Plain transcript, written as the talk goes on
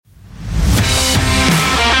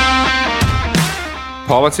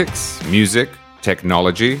politics, music,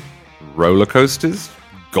 technology, roller coasters,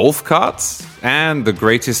 golf carts, and the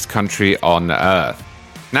greatest country on earth.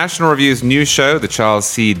 National Review's new show, the Charles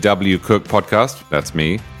C. W. Cook Podcast, that's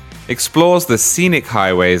me, explores the scenic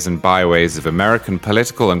highways and byways of American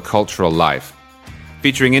political and cultural life.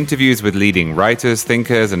 Featuring interviews with leading writers,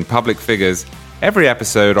 thinkers, and public figures, every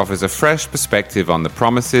episode offers a fresh perspective on the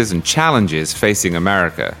promises and challenges facing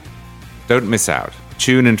America. Don't miss out.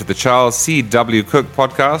 Tune into the Charles C. W. Cook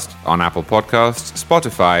Podcast on Apple Podcasts,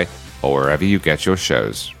 Spotify, or wherever you get your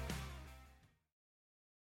shows.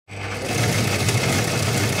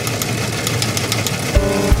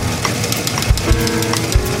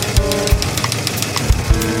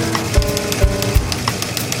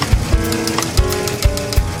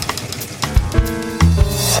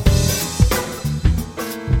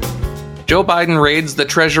 Joe Biden raids the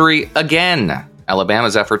Treasury again.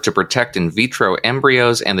 Alabama's effort to protect in vitro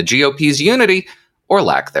embryos and the GOP's unity, or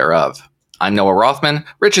lack thereof. I'm Noah Rothman.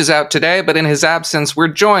 Rich is out today, but in his absence, we're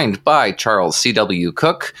joined by Charles C.W.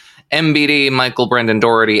 Cook, MBD, Michael Brendan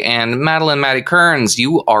Doherty, and Madeline Maddie Kearns.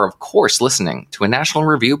 You are, of course, listening to a National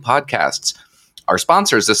Review podcast. Our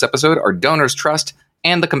sponsors this episode are Donors Trust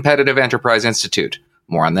and the Competitive Enterprise Institute.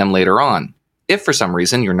 More on them later on. If for some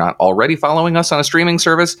reason you're not already following us on a streaming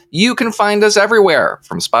service, you can find us everywhere,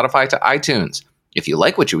 from Spotify to iTunes. If you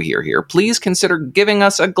like what you hear here, please consider giving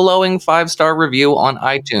us a glowing 5-star review on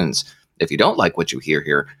iTunes. If you don't like what you hear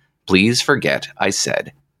here, please forget I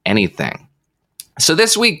said anything. So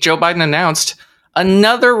this week, Joe Biden announced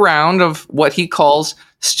another round of what he calls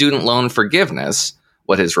student loan forgiveness,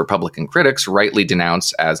 what his Republican critics rightly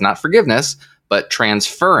denounce as not forgiveness, but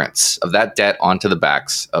transference of that debt onto the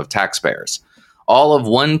backs of taxpayers. All of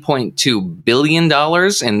 $1.2 billion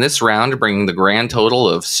in this round, bringing the grand total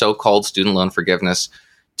of so-called student loan forgiveness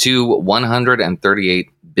to $138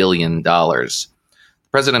 billion. The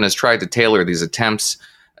president has tried to tailor these attempts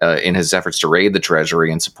in his efforts to raid the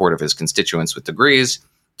Treasury in support of his constituents with degrees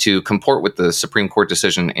to comport with the Supreme Court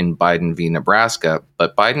decision in Biden v. Nebraska,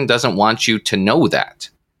 but Biden doesn't want you to know that.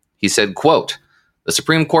 He said, quote, "The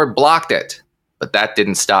Supreme Court blocked it, but that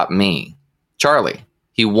didn't stop me. Charlie,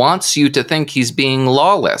 he wants you to think he's being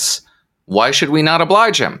lawless. Why should we not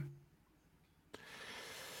oblige him?"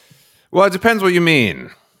 Well, it depends what you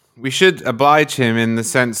mean. We should oblige him in the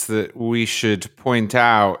sense that we should point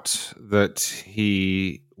out that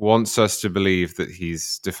he wants us to believe that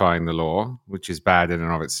he's defying the law, which is bad in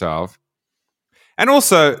and of itself. And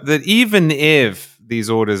also that even if these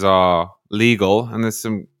orders are legal, and there's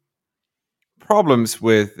some problems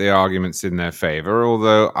with the arguments in their favor,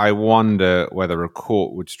 although I wonder whether a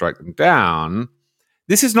court would strike them down,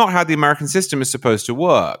 this is not how the American system is supposed to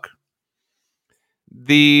work.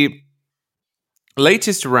 The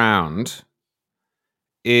latest round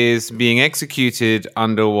is being executed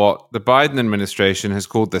under what the Biden administration has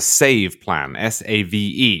called the SAVE plan,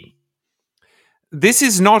 S-A-V-E. This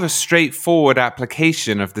is not a straightforward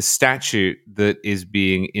application of the statute that is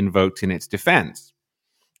being invoked in its defense.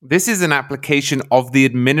 This is an application of the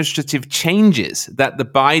administrative changes that the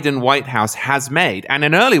Biden White House has made, and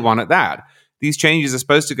an early one at that. These changes are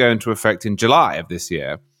supposed to go into effect in July of this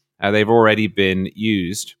year. They've already been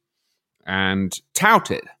used and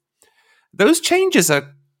touted. Those changes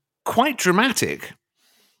are quite dramatic.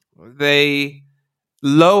 They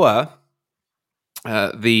lower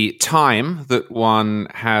the time that one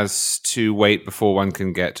has to wait before one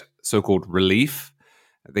can get so-called relief.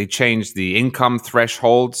 They changed the income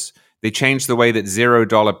thresholds. They changed the way that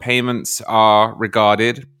 $0 payments are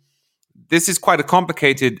regarded. This is quite a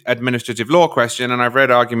complicated administrative law question, and I've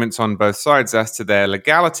read arguments on both sides as to their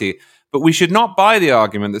legality. But we should not buy the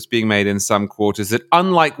argument that's being made in some quarters that,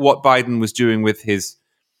 unlike what Biden was doing with his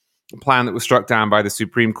plan that was struck down by the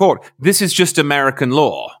Supreme Court, this is just American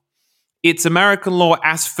law. It's American law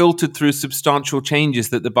as filtered through substantial changes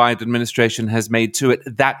that the Biden administration has made to it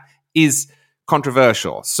that is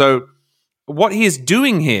controversial. So what he is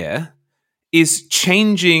doing here is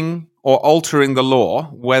changing or altering the law,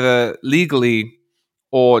 whether legally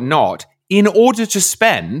or not, in order to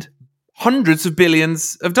spend hundreds of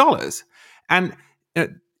billions of dollars. And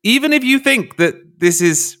even if you think that this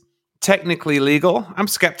is technically legal, I'm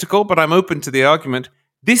skeptical, but I'm open to the argument.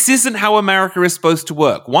 This isn't how America is supposed to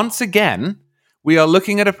work. Once again, we are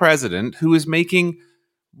looking at a president who is making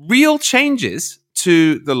real changes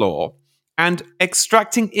to the law and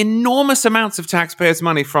extracting enormous amounts of taxpayers'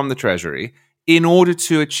 money from the Treasury in order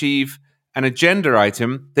to achieve an agenda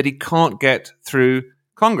item that he can't get through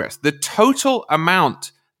Congress. The total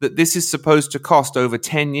amount that this is supposed to cost over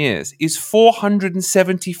 10 years is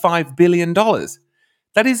 $475 billion.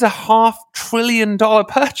 That is a $500 billion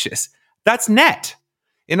purchase. That's net.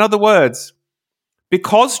 In other words,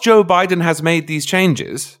 because Joe Biden has made these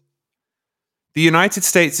changes, the United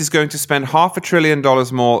States is going to spend $500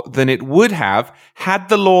 billion more than it would have had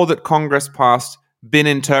the law that Congress passed been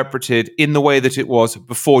interpreted in the way that it was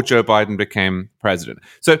before Joe Biden became president.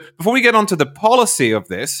 So before we get on to the policy of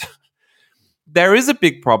this, there is a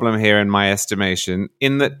big problem here, in my estimation,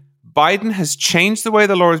 in that Biden has changed the way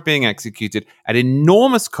the law is being executed at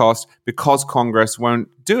enormous cost because Congress won't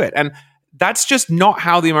do it. And that's just not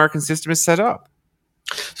how the American system is set up.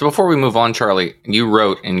 So before we move on, Charlie, you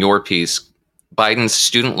wrote in your piece, Biden's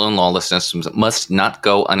student loan lawlessness must not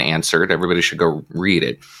go unanswered. Everybody should go read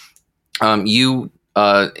it. You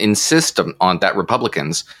insist on that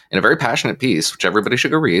Republicans, in a very passionate piece, which everybody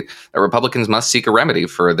should go read, that Republicans must seek a remedy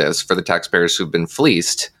for this, for the taxpayers who've been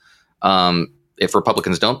fleeced. If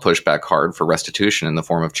Republicans don't push back hard for restitution in the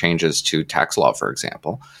form of changes to tax law, for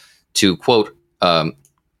example, to, quote,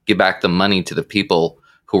 give back the money to the people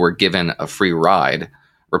who were given a free ride,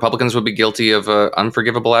 Republicans would be guilty of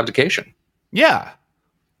unforgivable abdication. Yeah.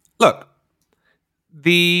 Look,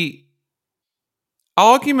 the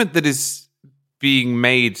argument that is being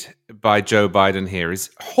made by Joe Biden here is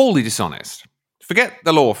wholly dishonest. Forget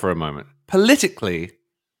the law for a moment. Politically,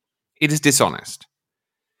 it is dishonest.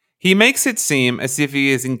 He makes it seem as if he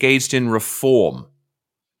is engaged in reform.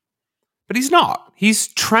 But he's not. He's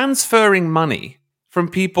transferring money from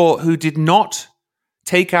people who did not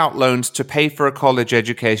take out loans to pay for a college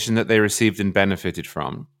education that they received and benefited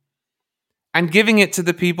from, and giving it to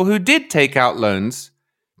the people who did take out loans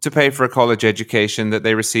to pay for a college education that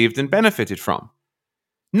they received and benefited from.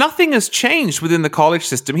 Nothing has changed within the college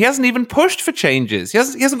system. He hasn't even pushed for changes. He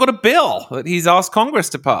hasn't got a bill that he's asked Congress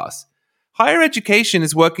to pass. Higher education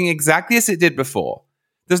is working exactly as it did before.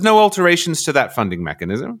 There's no alterations to that funding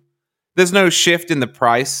mechanism. There's no shift in the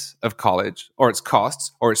price of college, or its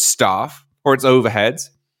costs, or its staff, or its overheads.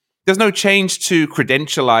 There's no change to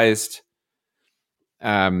credentialized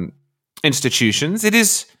institutions. It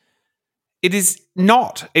is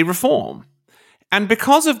not a reform. And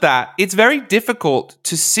because of that, it's very difficult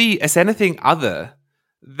to see as anything other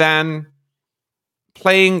than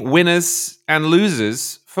playing winners and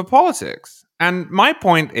losers for politics. And my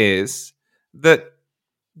point is that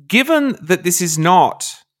given that this is not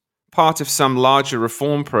part of some larger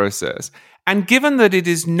reform process, and given that it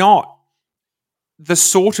is not the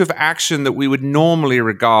sort of action that we would normally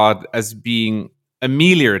regard as being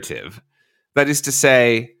ameliorative, that is to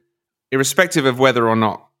say, irrespective of whether or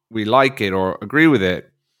not we like it or agree with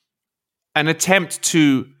it, an attempt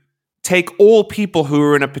to take all people who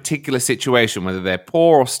are in a particular situation, whether they're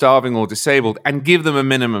poor or starving or disabled, and give them a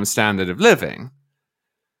minimum standard of living,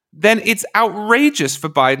 then it's outrageous for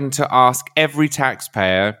Biden to ask every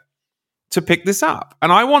taxpayer to pick this up.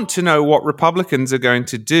 And I want to know what Republicans are going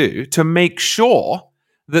to do to make sure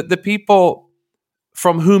that the people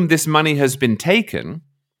from whom this money has been taken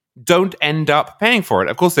don't end up paying for it.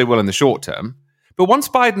 Of course, they will in the short term. But once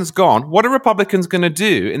Biden's gone, what are Republicans going to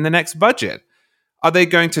do in the next budget? Are they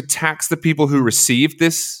going to tax the people who received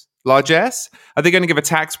this largesse? Are they going to give a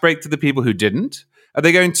tax break to the people who didn't? Are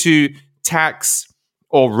they going to tax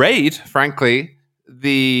or raid, frankly,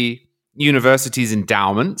 the universities'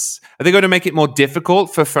 endowments? Are they going to make it more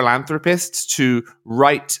difficult for philanthropists to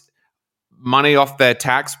write money off their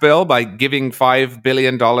tax bill by giving $5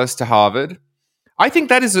 billion to Harvard? I think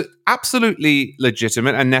that is an absolutely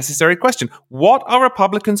legitimate and necessary question. What are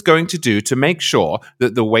Republicans going to do to make sure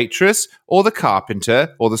that the waitress or the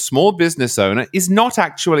carpenter or the small business owner is not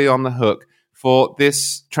actually on the hook for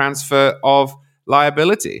this transfer of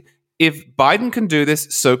liability? If Biden can do this,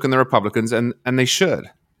 so can the Republicans, and they should.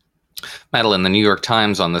 Madeline, the New York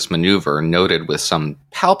Times on this maneuver noted with some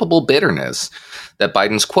palpable bitterness that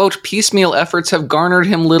Biden's, quote, piecemeal efforts have garnered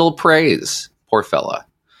him little praise. Poor fella.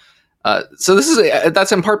 So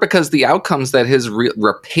that's in part because the outcomes that his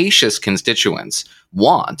rapacious constituents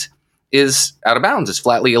want is out of bounds. It's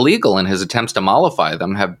flatly illegal, and his attempts to mollify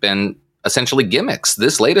them have been essentially gimmicks.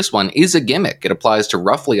 This latest one is a gimmick. It applies to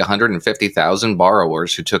roughly 150,000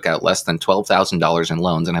 borrowers who took out less than $12,000 in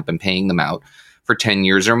loans and have been paying them out for 10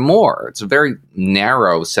 years or more. It's a very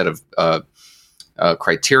narrow set of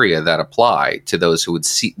criteria that apply to those who would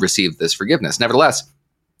receive this forgiveness. Nevertheless,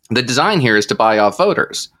 the design here is to buy off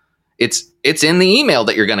voters. It's in the email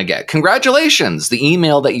that you're going to get. Congratulations! The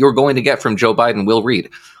email that you're going to get from Joe Biden will read,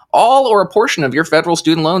 all or a portion of your federal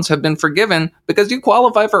student loans have been forgiven because you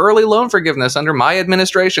qualify for early loan forgiveness under my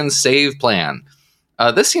administration's SAVE plan.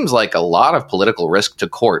 This seems like a lot of political risk to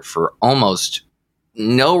court for almost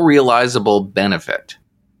no realizable benefit.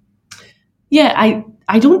 Yeah,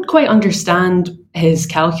 I don't quite understand his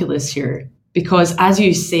calculus here because, as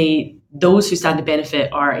you say, those who stand to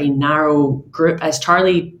benefit are a narrow group. As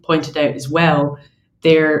Charlie pointed out as well,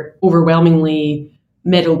 they're overwhelmingly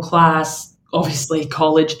middle class, obviously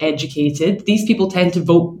college educated. These people tend to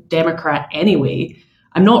vote Democrat anyway.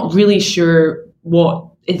 I'm not really sure what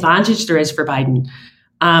advantage there is for Biden.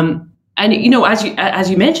 And as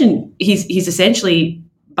you mentioned, he's essentially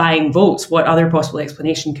buying votes. What other possible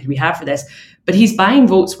explanation could we have for this? But he's buying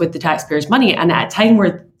votes with the taxpayers' money, and at a time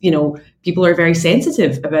where people are very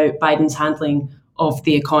sensitive about Biden's handling of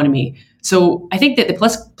the economy. So I think that the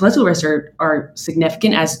political risks are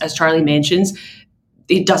significant, as Charlie mentions.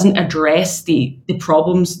 It doesn't address the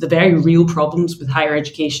problems, the very real problems with higher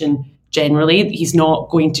education generally. He's not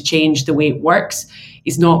going to change the way it works.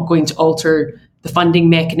 He's not going to alter the funding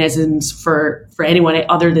mechanisms for anyone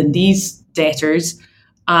other than these debtors.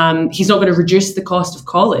 He's not going to reduce the cost of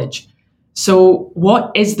college. So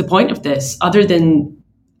what is the point of this other than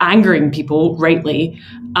angering people rightly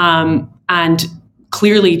and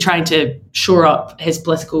clearly trying to shore up his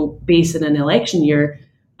political base in an election year?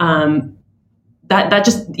 That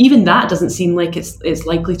doesn't seem like it's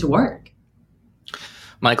likely to work.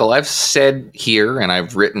 Michael, I've said here and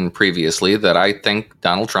I've written previously that I think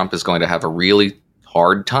Donald Trump is going to have a really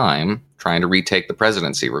hard time trying to retake the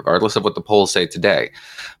presidency, regardless of what the polls say today.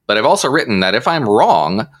 But I've also written that if I'm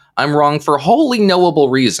wrong for wholly knowable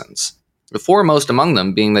reasons. The foremost among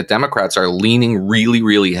them being that Democrats are leaning really,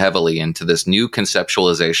 really heavily into this new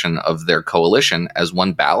conceptualization of their coalition as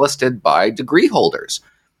one ballasted by degree holders.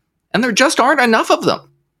 And there just aren't enough of them.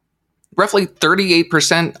 Roughly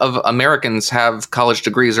 38% of Americans have college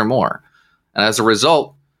degrees or more. And as a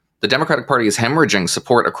result, the Democratic Party is hemorrhaging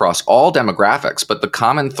support across all demographics, but the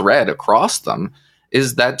common thread across them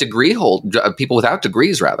is that people without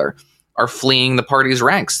degrees, are fleeing the party's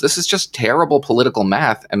ranks. This is just terrible political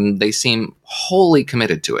math, and they seem wholly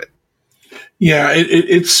committed to it. Yeah,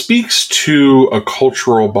 it speaks to a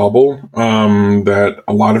cultural bubble that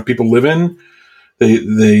a lot of people live in.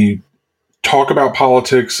 They talk about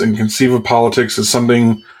politics and conceive of politics as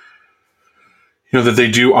something, that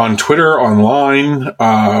they do on Twitter, online,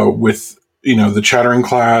 with, the chattering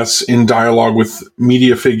class, in dialogue with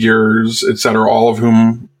media figures, et cetera, all of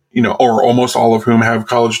whom, or almost all of whom have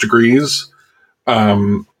college degrees.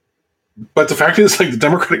 But the fact is, the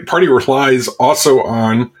Democratic Party relies also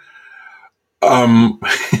on, to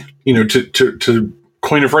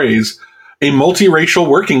coin a phrase, a multiracial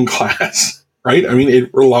working class. Right? I mean,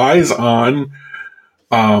 it relies on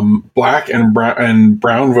black and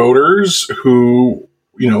brown voters who,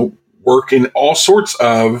 work in all sorts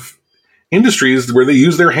of industries where they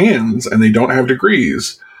use their hands and they don't have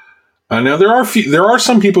degrees. Now, there are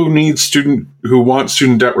some people who want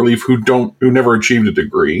student debt relief who never achieved a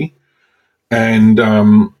degree, and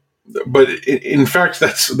but in fact,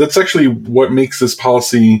 that's actually what makes this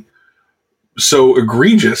policy so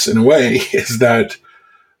egregious in a way, is that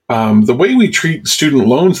the way we treat student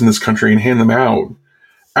loans in this country and hand them out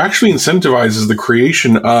actually incentivizes the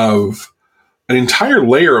creation of an entire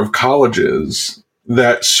layer of colleges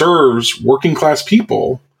that serves working class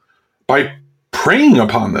people by preying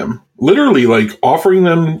upon them, literally offering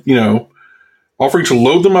to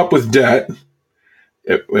load them up with debt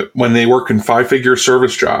when they work in 5-figure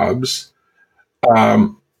service jobs.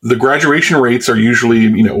 The graduation rates are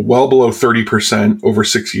usually, well below 30% over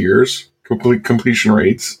 6 years, completion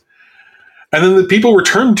rates. And then the people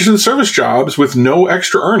return to the service jobs with no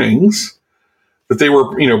extra earnings that they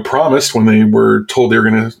were, promised when they were told they were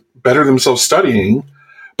going to better themselves studying.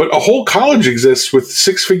 But a whole college exists with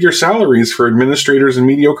 6-figure salaries for administrators and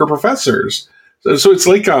mediocre professors. So it's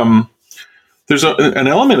there's an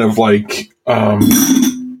element of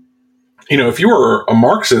if you were a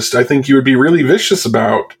Marxist, I think you would be really vicious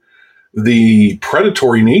about the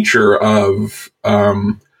predatory nature of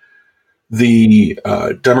the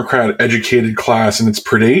Democrat educated class and its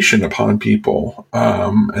predation upon people,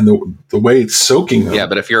 and the way it's soaking them. Yeah,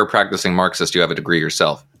 but if you're a practicing Marxist, you have a degree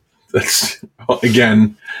yourself. That's,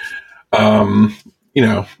 again,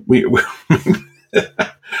 we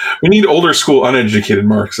need older school uneducated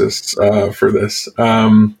Marxists for this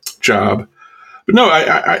job. But no,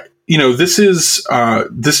 I this is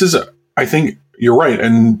I think you're right,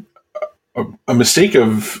 and a mistake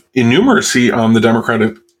of innumeracy on the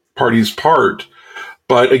Democratic Party's part.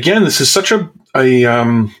 But again, this is such a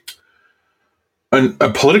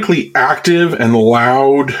politically active and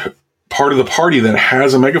loud part of the party that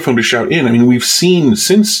has a megaphone to shout in. I mean, we've seen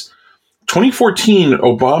since 2014,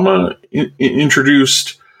 Obama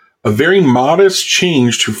introduced a very modest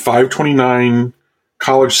change to 529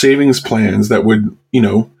 college savings plans that would,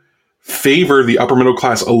 favor the upper middle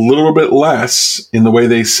class a little bit less in the way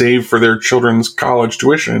they save for their children's college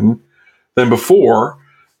tuition. than before.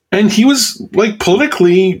 And he was like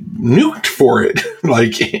politically nuked for it.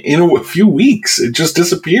 Like in a few weeks, it just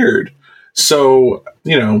disappeared. So,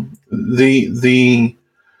 the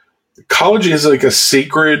college is like a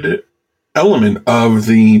sacred element of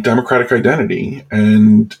the Democratic identity.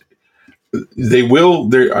 And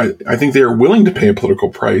I think they are willing to pay a political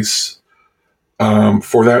price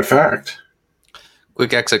for that fact.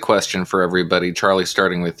 Quick exit question for everybody. Charlie,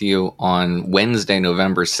 starting with you. On Wednesday,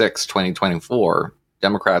 November 6, 2024,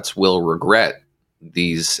 Democrats will regret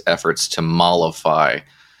these efforts to mollify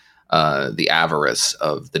the avarice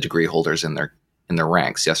of the degree holders in their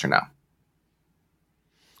ranks. Yes or no?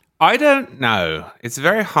 I don't know. It's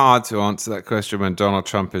very hard to answer that question when Donald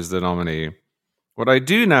Trump is the nominee. What I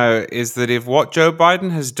do know is that if what Joe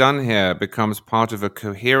Biden has done here becomes part of a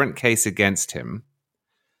coherent case against him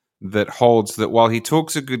that holds that while he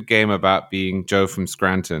talks a good game about being Joe from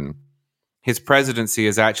Scranton, his presidency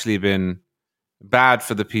has actually been bad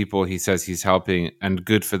for the people he says he's helping and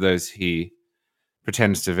good for those he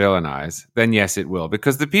pretends to villainize, then yes, it will.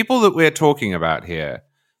 Because the people that we're talking about here,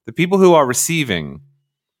 the people who are receiving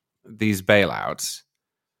these bailouts,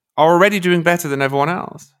 are already doing better than everyone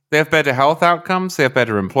else. They have better health outcomes, they have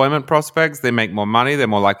better employment prospects, they make more money, they're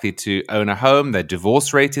more likely to own a home, their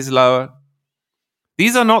divorce rate is lower.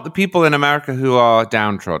 These are not the people in America who are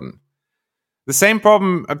downtrodden. The same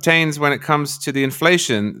problem obtains when it comes to the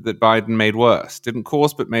inflation that Biden made worse, didn't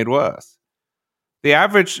cause but made worse. The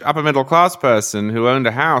average upper middle class person who owned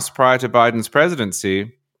a house prior to Biden's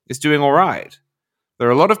presidency is doing all right. There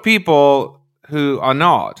are a lot of people who are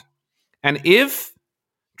not. And if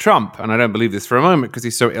Trump, and I don't believe this for a moment because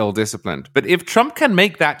he's so ill-disciplined, but if Trump can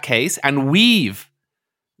make that case and weave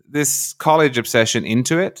this college obsession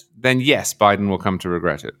into it, then yes, Biden will come to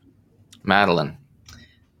regret it. Madeline.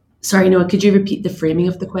 Sorry, Noah, could you repeat the framing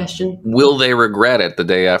of the question? Will they regret it the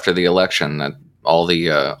day after the election that all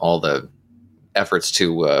the efforts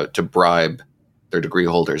to bribe their degree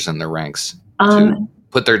holders in their ranks to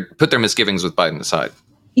put their misgivings with Biden aside?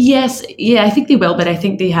 Yes, yeah, I think they will, but I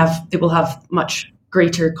think they will have much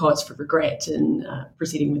greater cause for regret in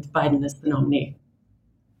proceeding with Biden as the nominee.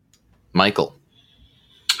 Michael.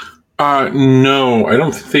 No, I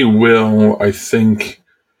don't think they will. I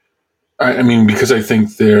mean, because I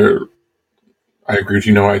think I agree with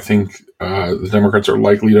you. I think the Democrats are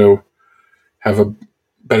likely to have a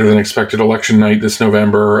better than expected election night this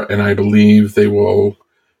November, and I believe they will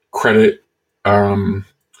credit,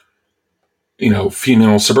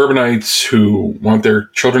 female suburbanites who want their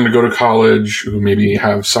children to go to college, who maybe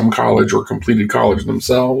have some college or completed college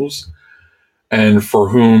themselves, and for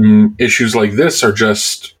whom issues like this are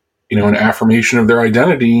just, an affirmation of their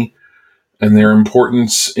identity and their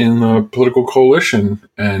importance in the political coalition.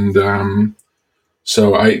 And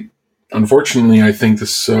so unfortunately, I think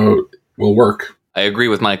this will work. I agree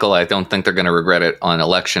with Michael. I don't think they're going to regret it on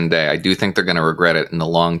election day. I do think they're going to regret it in the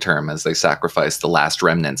long term as they sacrifice the last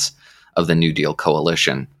remnants of the New Deal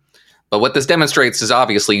coalition. But what this demonstrates is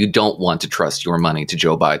obviously you don't want to trust your money to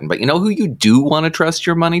Joe Biden. But you know who you do want to trust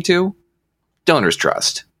your money to? Donors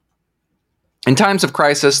Trust. In times of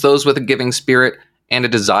crisis, those with a giving spirit and a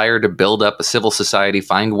desire to build up a civil society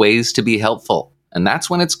find ways to be helpful. And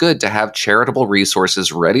that's when it's good to have charitable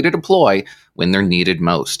resources ready to deploy when they're needed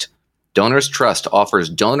most. Donors Trust offers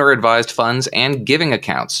donor-advised funds and giving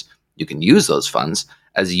accounts. You can use those funds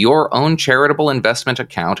as your own charitable investment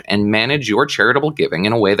account and manage your charitable giving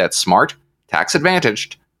in a way that's smart,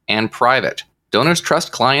 tax-advantaged, and private. Donors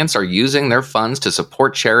Trust clients are using their funds to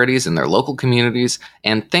support charities in their local communities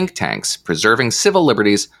and think tanks, preserving civil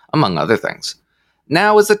liberties, among other things.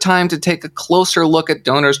 Now is the time to take a closer look at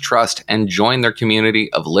Donors Trust and join their community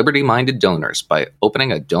of liberty-minded donors by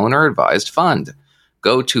opening a donor-advised fund.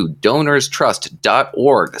 Go to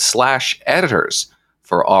donorstrust.org/editors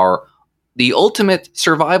for the ultimate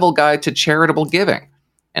survival guide to charitable giving,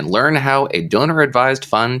 and learn how a donor-advised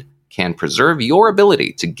fund can preserve your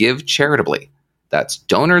ability to give charitably. That's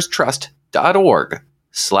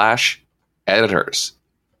donorstrust.org/editors.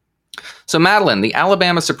 So, Madeline, the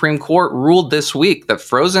Alabama Supreme Court ruled this week that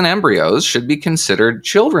frozen embryos should be considered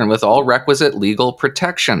children with all requisite legal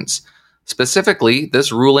protections. Specifically,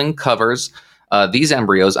 this ruling covers these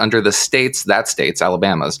embryos under the state's,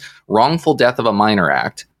 Alabama's, Wrongful Death of a Minor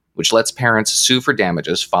Act, which lets parents sue for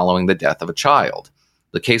damages following the death of a child.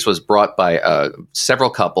 The case was brought by several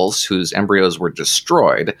couples whose embryos were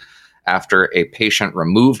destroyed after a patient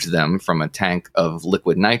removed them from a tank of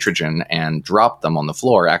liquid nitrogen and dropped them on the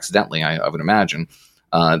floor accidentally, I would imagine,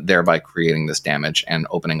 thereby creating this damage and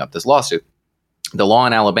opening up this lawsuit. The law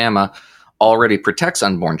in Alabama already protects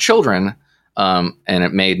unborn children, and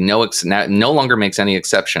it made no longer makes any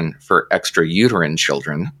exception for extrauterine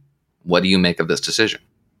children. What do you make of this decision?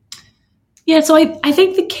 Yeah, so I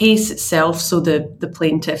think the case itself, so the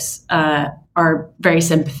plaintiffs are very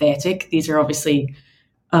sympathetic. These are obviously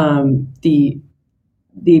the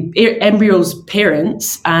embryo's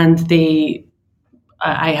parents, and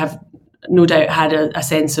I have no doubt had a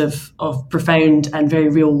sense of profound and very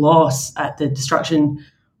real loss at the destruction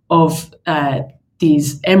of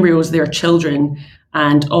these embryos, their children,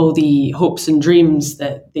 and all the hopes and dreams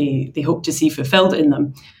that they hope to see fulfilled in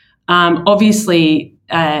them. Obviously,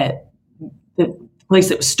 the place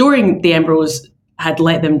that was storing the embryos had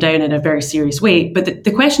let them down in a very serious way. But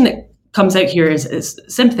the question that comes out here is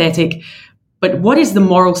sympathetic, but what is the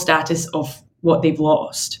moral status of what they've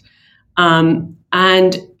lost? And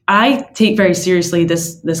I take very seriously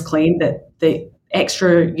this claim that the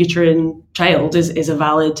extrauterine child is a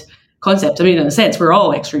valid concept. I mean, in a sense, we're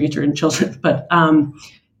all extrauterine children, but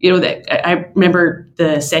I remember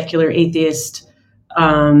the secular atheist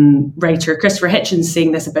writer Christopher Hitchens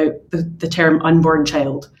saying this about the term unborn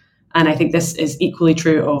child, and I think this is equally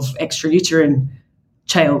true of extrauterine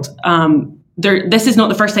child. This is not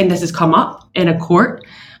the first time this has come up in a court.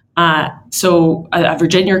 So a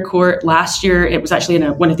Virginia court last year, it was actually in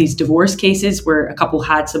one of these divorce cases where a couple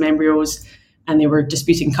had some embryos and they were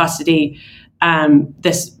disputing custody.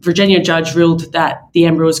 This Virginia judge ruled that the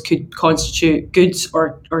embryos could constitute goods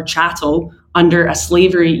or chattel under a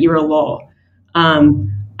slavery era law.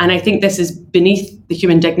 And I think this is beneath the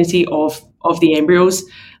human dignity of the embryos.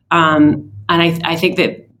 And I think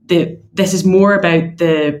that this is more about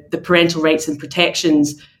the parental rights and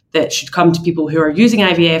protections that should come to people who are using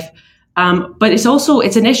IVF. But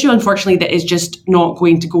it's an issue, unfortunately, that is just not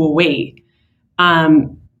going to go away.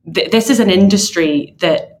 This is an industry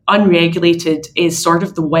that, unregulated, is sort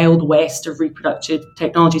of the Wild West of reproductive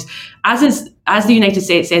technologies, as the United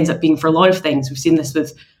States ends up being for a lot of things. We've seen this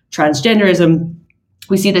with transgenderism.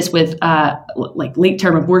 We see this with like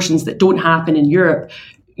late-term abortions that don't happen in Europe.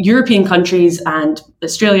 European countries and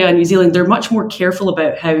Australia and New Zealand, they're much more careful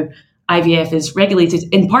about how IVF is regulated,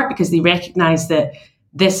 in part because they recognize that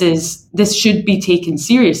this should be taken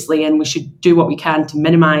seriously and we should do what we can to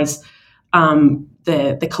minimize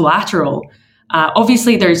the collateral.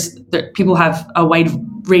 Obviously, people have a wide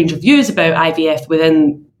range of views about IVF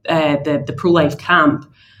within the pro-life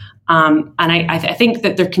camp. And I think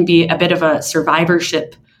that there can be a bit of a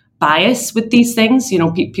survivorship bias with these things. You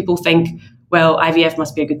know, people think, well, IVF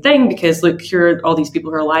must be a good thing because look, here are all these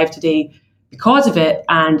people who are alive today because of it.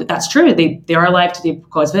 And that's true. They are alive today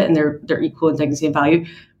because of it, and they're equal in dignity and value.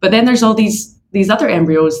 But then there's all these other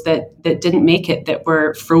embryos that didn't make it, that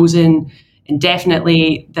were frozen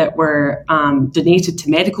indefinitely, that were donated to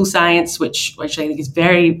medical science, which I think is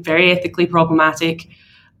very, very ethically problematic,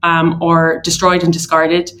 or destroyed and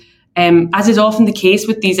discarded. As is often the case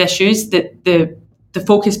with these issues, that the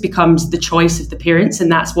focus becomes the choice of the parents,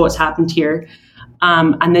 and that's what's happened here,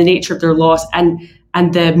 and the nature of their loss,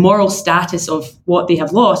 and the moral status of what they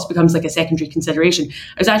have lost becomes like a secondary consideration.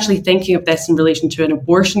 I was actually thinking of this in relation to an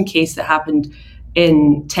abortion case that happened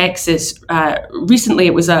in Texas recently.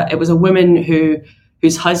 It was a woman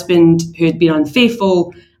whose husband, who had been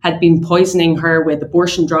unfaithful, had been poisoning her with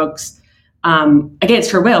abortion drugs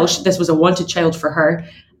against her will. This was a wanted child for her.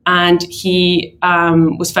 And he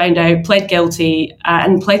was found out, pled guilty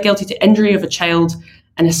to injury of a child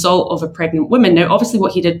and assault of a pregnant woman. Now, obviously,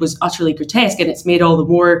 what he did was utterly grotesque, and it's made all the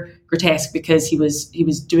more grotesque because he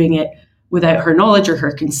was doing it without her knowledge or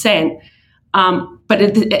her consent. But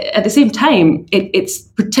at the same time, it's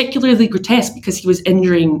particularly grotesque because he was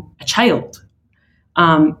injuring a child.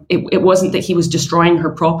 It wasn't that he was destroying her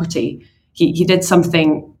property. He did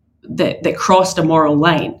something that crossed a moral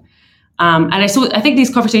line. And I think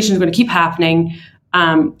these conversations are going to keep happening.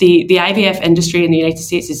 The IVF industry in the United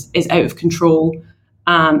States is out of control.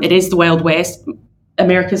 It is the Wild West.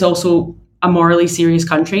 America is also a morally serious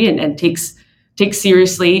country and takes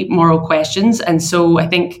seriously moral questions. And so I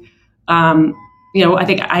think, I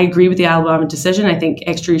think I agree with the Alabama decision. I think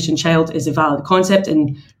extrauterine child is a valid concept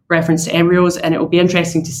in reference to embryos, and it will be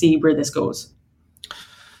interesting to see where this goes.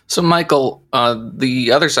 So, Michael,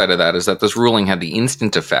 the other side of that is that this ruling had the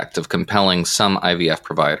instant effect of compelling some IVF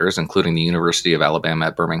providers, including the University of Alabama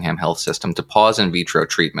at Birmingham Health System, to pause in vitro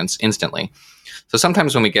treatments instantly. So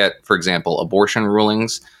sometimes when we get, for example, abortion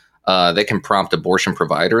rulings, they can prompt abortion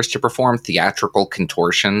providers to perform theatrical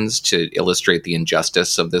contortions to illustrate the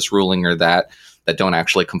injustice of this ruling or that don't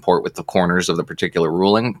actually comport with the corners of the particular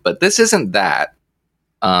ruling. But this isn't that.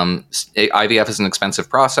 IVF is an expensive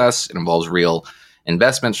process. It involves real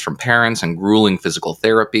investments from parents and grueling physical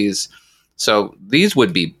therapies. So these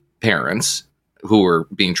would be parents who are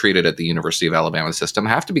being treated at the University of Alabama system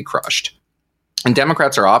have to be crushed. And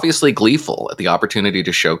Democrats are obviously gleeful at the opportunity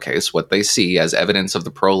to showcase what they see as evidence of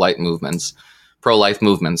the pro-life movements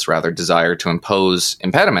desire to impose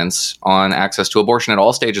impediments on access to abortion at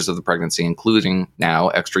all stages of the pregnancy, including now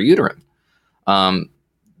extrauterine.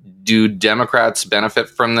 Do Democrats benefit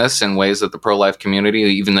from this in ways that the pro-life community,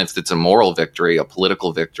 even if it's a moral victory, a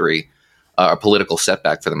political victory, a political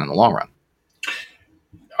setback for them in the long run?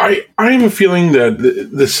 I have a feeling that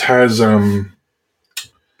this has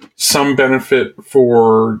some benefit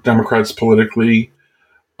for Democrats politically.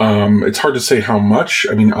 It's hard to say how much.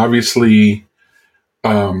 I mean, obviously,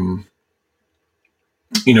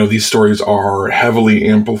 these stories are heavily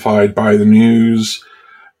amplified by the news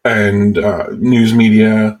and news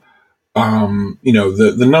media.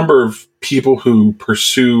 The number of people who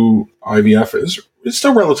pursue IVF is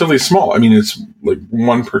still relatively small. I mean, it's like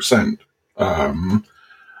 1%,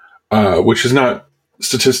 which is not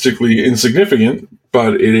statistically insignificant,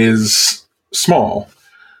 but it is small.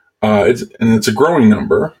 It's a growing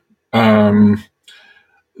number. Lots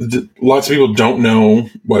of people don't know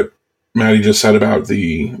what Maddie just said about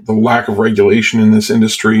the lack of regulation in this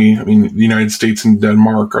industry. I mean, the United States and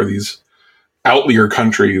Denmark are these outlier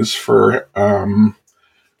countries for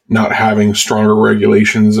not having stronger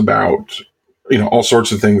regulations about all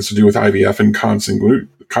sorts of things to do with IVF and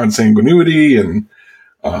consanguinity and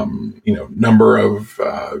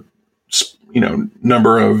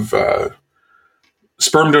number of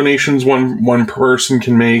sperm donations one person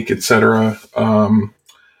can make, etc.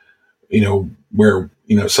 Where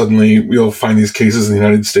suddenly we'll find these cases in the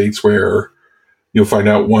United States where you'll find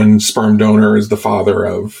out one sperm donor is the father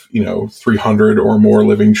of 300 or more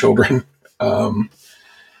living children.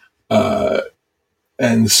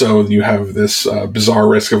 And so you have this bizarre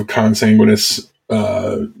risk of consanguineous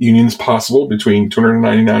unions possible between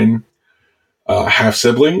 299 half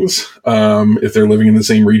siblings if they're living in the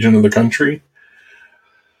same region of the country.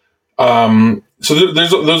 So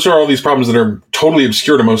those are all these problems that are totally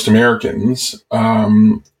obscure to most Americans.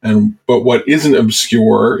 But what isn't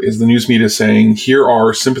obscure is the news media saying, here's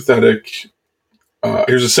a sympathetic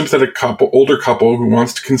older couple who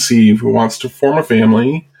wants to conceive, who wants to form a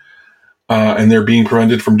family, and they're being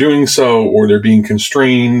prevented from doing so, or they're being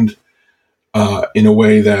constrained in a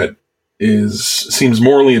way that seems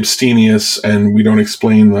morally abstemious, and we don't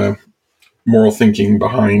explain the moral thinking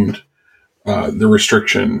behind the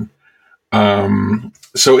restriction.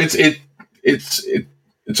 So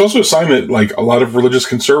it's also a sign that like a lot of religious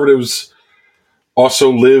conservatives also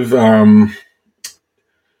live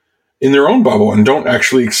in their own bubble and don't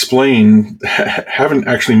actually haven't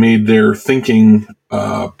actually made their thinking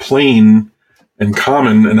plain and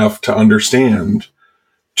common enough to understand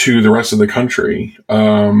to the rest of the country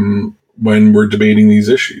when we're debating these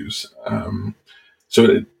issues.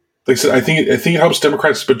 Like I said, I think it helps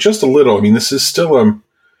Democrats, but just a little. I mean, this is still a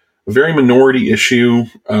very minority issue,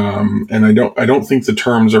 and I don't think the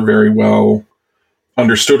terms are very well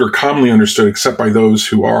understood or commonly understood, except by those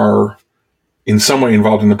who are in some way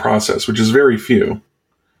involved in the process, which is very few.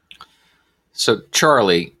 So,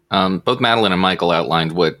 Charlie, both Madeline and Michael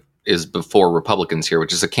outlined what is before Republicans here,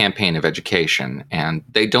 which is a campaign of education, and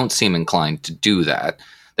they don't seem inclined to do that.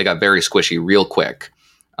 They got very squishy real quick.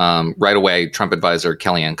 Right away, Trump advisor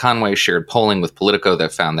Kellyanne Conway shared polling with Politico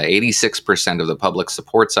that found that 86% of the public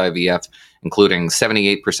supports IVF, including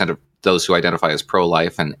 78% of those who identify as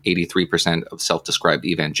pro-life and 83% of self-described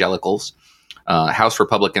evangelicals. House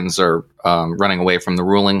Republicans are running away from the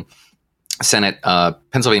ruling.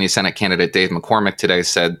 Pennsylvania Senate candidate Dave McCormick today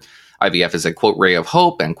said IVF is a, quote, ray of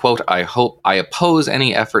hope, and, quote, I oppose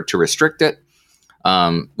any effort to restrict it.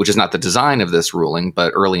 Which is not the design of this ruling,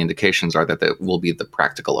 but early indications are that that will be the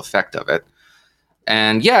practical effect of it.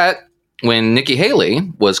 And yet, when Nikki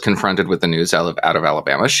Haley was confronted with the news out of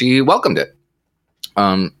Alabama, she welcomed it.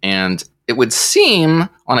 And it would seem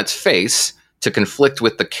on its face to conflict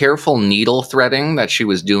with the careful needle threading that she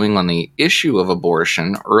was doing on the issue of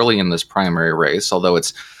abortion early in this primary race, although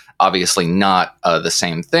it's obviously not the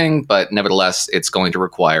same thing, but nevertheless, it's going to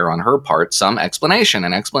require on her part some explanation.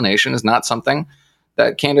 And explanation is not something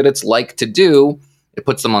that candidates like to do. It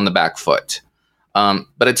puts them on the back foot.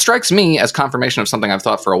 But it strikes me as confirmation of something I've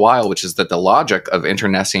thought for a while, which is that the logic of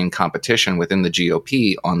internecine competition within the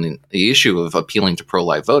GOP on the issue of appealing to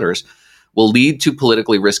pro-life voters will lead to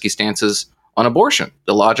politically risky stances on abortion.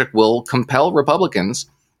 The logic will compel Republicans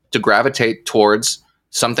to gravitate towards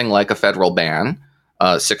something like a federal ban,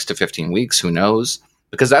 6 to 15 weeks, who knows,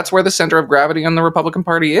 because that's where the center of gravity on the Republican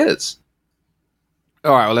Party is.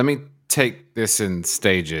 All right, well, let me take this in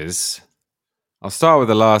stages. I'll start with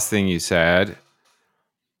the last thing you said.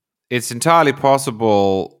 it's entirely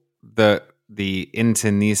possible that the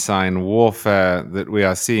internecine warfare that we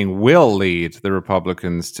are seeing will lead the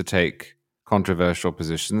Republicans to take controversial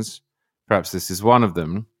positions. Perhaps this is one of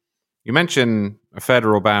them. You mentioned a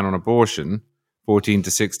federal ban on abortion, 14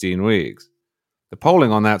 to 16 weeks. The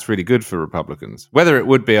polling on that's really good for Republicans. Whether it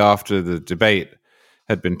would be after the debate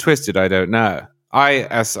had been twisted, I don't know. I,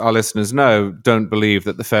 as our listeners know, don't believe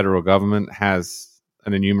that the federal government has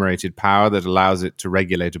an enumerated power that allows it to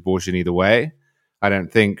regulate abortion either way. I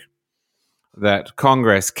don't think that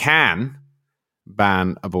Congress can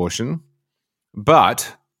ban abortion,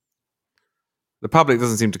 but the public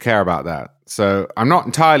doesn't seem to care about that. So I'm not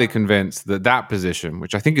entirely convinced that that position,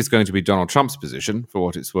 which I think is going to be Donald Trump's position, for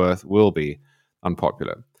what it's worth, will be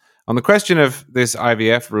unpopular. On the question of this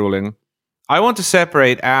IVF ruling, I want to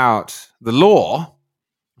separate out the law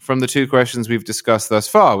from the two questions we've discussed thus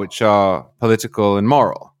far, which are political and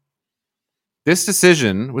moral. This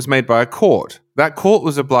decision was made by a court. That court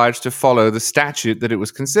was obliged to follow the statute that it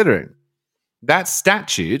was considering. That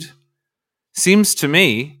statute seems to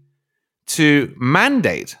me to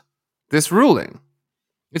mandate this ruling.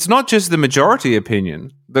 It's not just the majority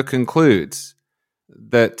opinion that concludes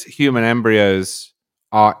that human embryos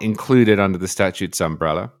are included under the statute's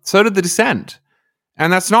umbrella. So did the dissent.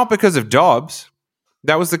 And that's not because of Dobbs.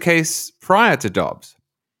 That was the case prior to Dobbs.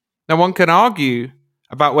 Now, one can argue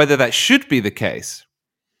about whether that should be the case.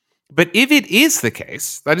 But if it is the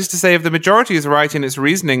case, that is to say, if the majority is right in its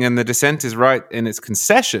reasoning and the dissent is right in its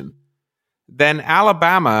concession, then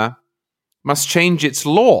Alabama must change its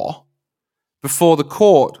law before the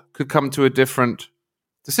court could come to a different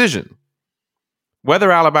decision.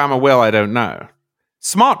 Whether Alabama will, I don't know.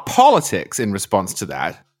 Smart politics in response to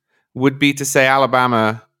that would be to say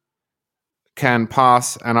Alabama can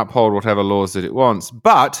pass and uphold whatever laws that it wants,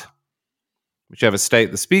 but whichever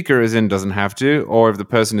state the speaker is in doesn't have to, or if the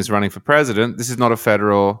person is running for president, this is not a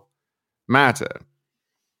federal matter.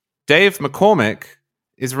 Dave McCormick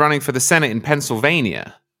is running for the Senate in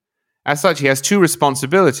Pennsylvania. As such, he has two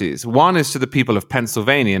responsibilities. One is to the people of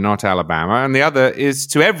Pennsylvania, not Alabama, and the other is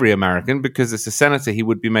to every American, because as a senator, he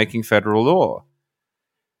would be making federal law.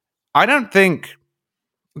 I don't think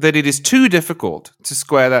that it is too difficult to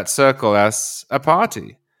square that circle as a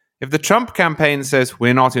party. If the Trump campaign says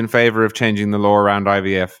we're not in favor of changing the law around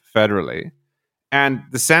IVF federally, and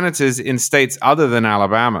the senators in states other than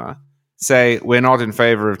Alabama say we're not in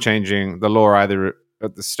favor of changing the law either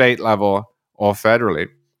at the state level or federally,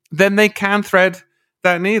 then they can thread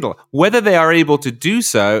that needle. Whether they are able to do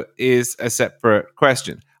so is a separate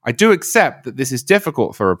question. I do accept that this is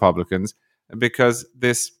difficult for Republicans because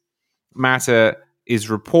this matter is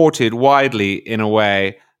reported widely in a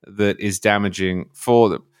way that is damaging for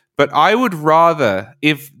them. But I would rather,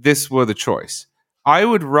 if this were the choice, I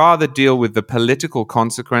would rather deal with the political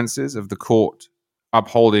consequences of the court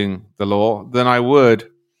upholding the law than I would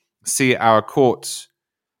see our courts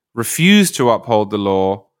refuse to uphold the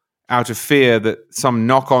law out of fear that some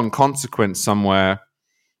knock-on consequence somewhere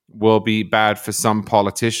will be bad for some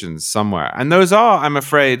politicians somewhere. And those are, I'm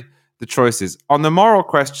afraid, the choices. On the moral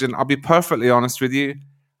question, I'll be perfectly honest with you,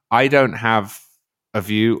 I don't have a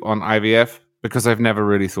view on IVF because I've never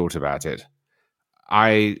really thought about it.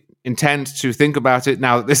 I intend to think about it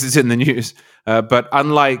now that this is in the news. But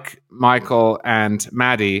unlike Michael and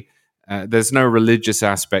Maddie, there's no religious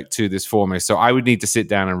aspect to this for me. So I would need to sit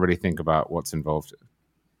down and really think about what's involved.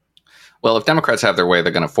 Well, if Democrats have their way,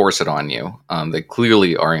 they're going to force it on you. They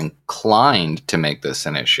clearly are inclined to make this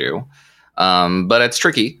an issue. But it's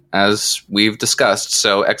tricky, as we've discussed.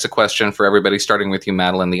 So, exit question for everybody, starting with you,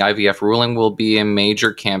 Madeline. The IVF ruling will be a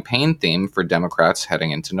major campaign theme for Democrats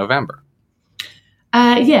heading into November.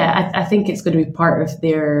 I think it's going to be part of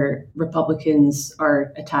their Republicans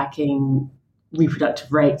are attacking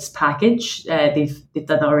reproductive rights package. They've done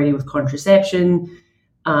that already with contraception.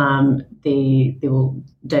 They will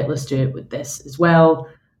doubtless do it with this as well.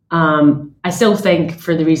 I still think,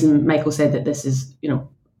 for the reason Michael said, that this is,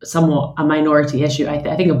 somewhat a minority issue. I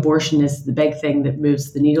think abortion is the big thing that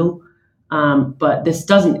moves the needle. But this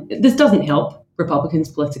doesn't help Republicans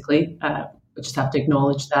politically. We just have to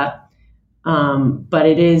acknowledge that. But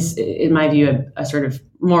it is, in my view, a sort of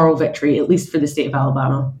moral victory, at least for the state of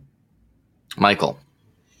Alabama. Michael.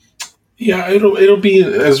 Yeah, it'll be,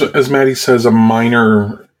 as Maddie says,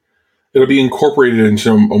 it'll be incorporated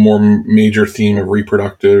into a more major theme of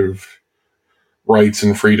reproductive rights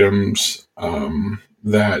and freedoms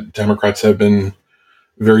that Democrats have been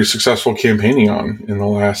very successful campaigning on in the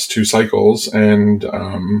last two cycles. And,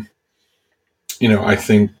 I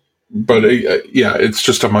think, but it's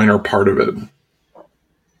just a minor part of it.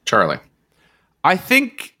 Charlie. I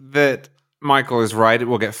think that Michael is right. It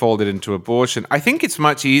will get folded into abortion. I think it's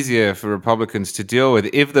much easier for Republicans to deal with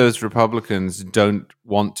if those Republicans don't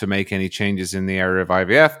want to make any changes in the area of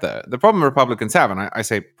IVF. The problem Republicans have, and I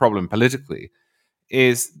say problem politically,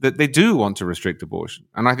 is that they do want to restrict abortion.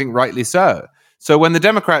 And I think rightly so. So when the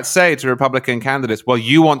Democrats say to Republican candidates, well,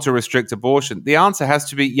 you want to restrict abortion, the answer has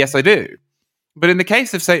to be, yes, I do. But in the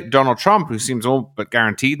case of, say, Donald Trump, who seems all but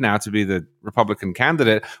guaranteed now to be the Republican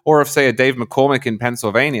candidate, or of, say, a Dave McCormick in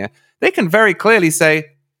Pennsylvania, they can very clearly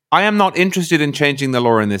say, I am not interested in changing the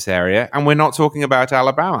law in this area, and we're not talking about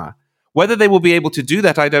Alabama. Whether they will be able to do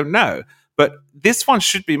that, I don't know. But this one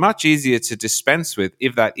should be much easier to dispense with,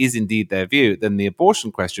 if that is indeed their view, than the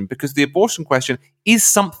abortion question, because the abortion question is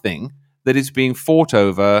something that is being fought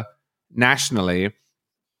over nationally,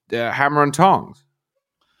 hammer and tongs.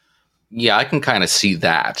 Yeah, I can kind of see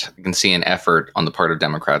that. I can see an effort on the part of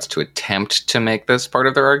Democrats to attempt to make this part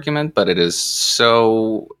of their argument, but it is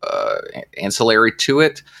so ancillary to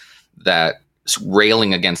it that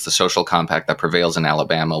railing against the social compact that prevails in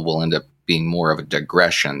Alabama will end up being more of a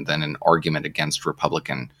digression than an argument against the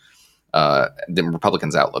Republicans'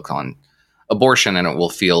 outlook on abortion, and it will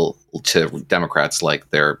feel to Democrats like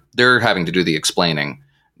they're having to do the explaining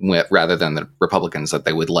rather than the Republicans that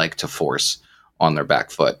they would like to force on their back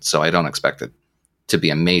foot. So I don't expect it to be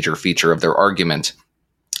a major feature of their argument.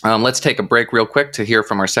 Let's take a break real quick to hear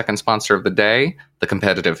from our second sponsor of the day, the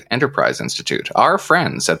Competitive Enterprise Institute. Our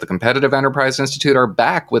friends at the Competitive Enterprise Institute are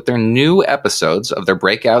back with their new episodes of their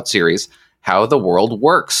breakout series, How the World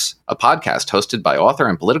Works, a podcast hosted by author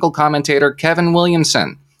and political commentator Kevin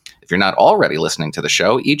Williamson. If you're not already listening to the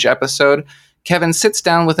show, each episode, Kevin sits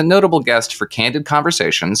down with a notable guest for candid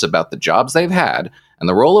conversations about the jobs they've had and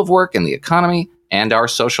the role of work in the economy and our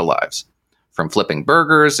social lives. From flipping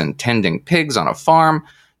burgers and tending pigs on a farm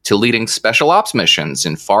to leading special ops missions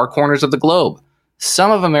in far corners of the globe,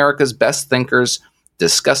 some of America's best thinkers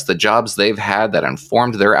discuss the jobs they've had that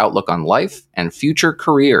informed their outlook on life and future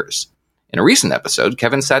careers. In a recent episode,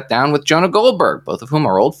 Kevin sat down with Jonah Goldberg, both of whom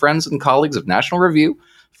are old friends and colleagues of National Review,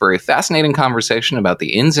 for a fascinating conversation about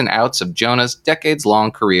the ins and outs of Jonah's decades-long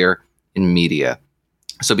career in media.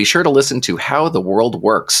 So be sure to listen to How the World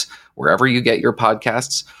Works wherever you get your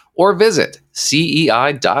podcasts, or visit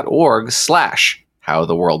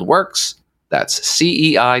cei.org/howtheworldworks. That's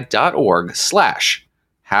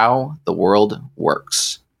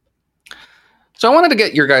cei.org/howtheworldworks. So I wanted to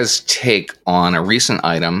get your guys' take on a recent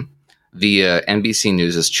item via NBC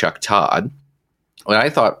News' Chuck Todd, what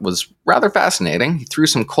I thought was rather fascinating. He threw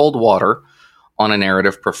some cold water on a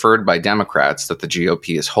narrative preferred by Democrats that the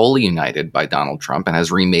GOP is wholly united by Donald Trump and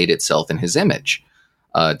has remade itself in his image.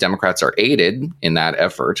 Democrats are aided in that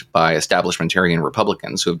effort by establishmentarian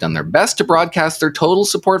Republicans who have done their best to broadcast their total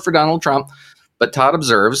support for Donald Trump. But Todd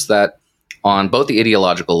observes that on both the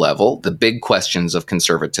ideological level, the big questions of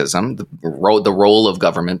conservatism, the role of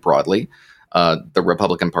government broadly, the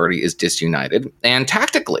Republican Party is disunited. And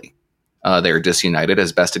tactically, they're disunited,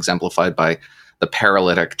 as best exemplified by the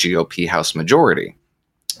paralytic GOP House majority.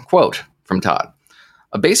 Quote from Todd: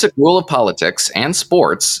 "A basic rule of politics and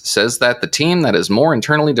sports says that the team that is more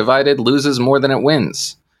internally divided loses more than it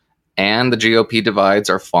wins. And the GOP divides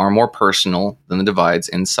are far more personal than the divides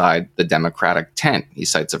inside the Democratic tent." He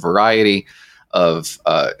cites a variety of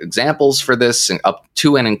examples for this, and up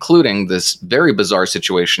to and including this very bizarre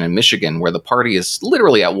situation in Michigan where the party is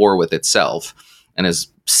literally at war with itself and is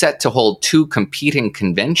set to hold two competing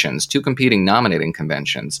nominating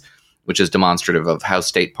conventions, which is demonstrative of how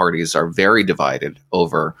state parties are very divided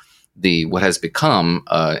over what has become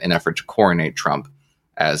an effort to coronate Trump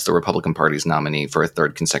as the Republican Party's nominee for a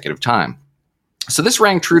third consecutive time. So this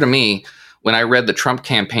rang true to me when I read the Trump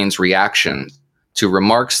campaign's reaction to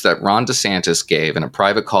remarks that Ron DeSantis gave in a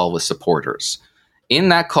private call with supporters. In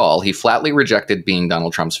that call, he flatly rejected being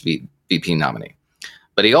Donald Trump's VP nominee.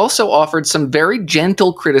 But he also offered some very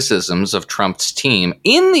gentle criticisms of Trump's team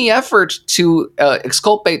in the effort to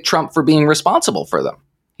exculpate Trump for being responsible for them.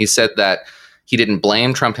 He said that he didn't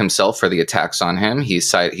blame Trump himself for the attacks on him. He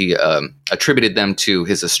attributed them to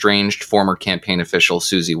his estranged former campaign official,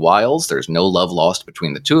 Susie Wiles. There's no love lost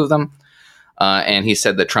between the two of them. And he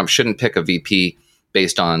said that Trump shouldn't pick a VP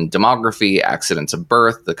based on demography, accidents of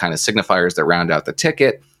birth, the kind of signifiers that round out the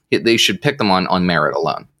ticket. They should pick them on merit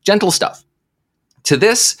alone. Gentle stuff. To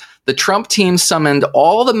this, the Trump team summoned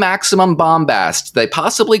all the maximum bombast they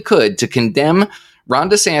possibly could to condemn Ron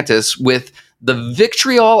DeSantis with the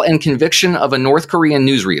vitriol and conviction of a North Korean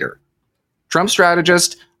newsreader. Trump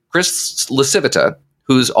strategist Chris Lasivita,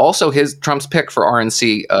 who's also Trump's pick for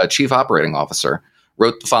RNC chief operating officer,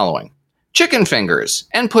 wrote the following: "Chicken fingers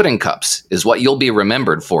and pudding cups is what you'll be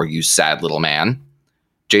remembered for, you sad little man.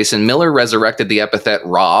 Jason Miller resurrected the epithet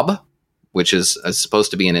Rob, which is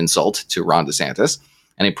supposed to be an insult to Ron DeSantis,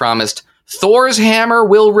 and he promised Thor's hammer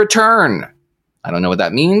will return. I don't know what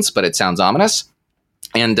that means, but it sounds ominous.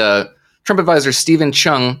 And Trump advisor Stephen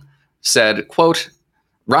Chung said, quote,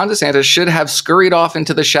 Ron DeSantis should have scurried off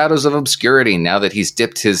into the shadows of obscurity. Now that he's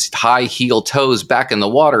dipped his high heel toes back in the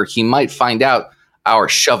water, he might find out our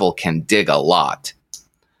shovel can dig a lot.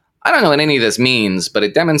 I don't know what any of this means, but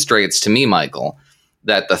it demonstrates to me, Michael,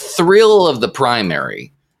 that the thrill of the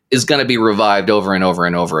primary is going to be revived over and over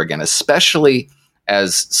and over again, especially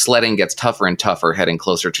as sledding gets tougher and tougher heading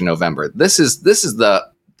closer to November. This is the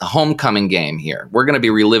homecoming game here. We're going to be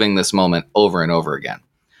reliving this moment over and over again.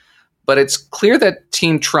 But it's clear that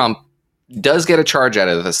Team Trump does get a charge out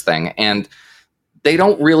of this thing, and they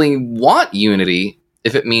don't really want unity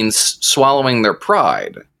if it means swallowing their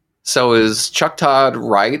pride. So is Chuck Todd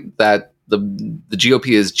right that the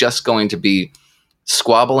GOP is just going to be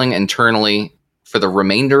squabbling internally for the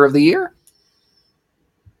remainder of the year?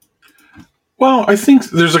 Well, I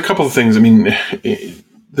think there's a couple of things. I mean,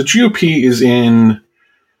 the GOP is in,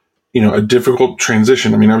 a difficult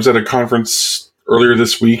transition. I mean, I was at a conference earlier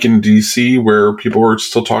this week in DC where people were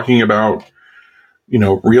still talking about,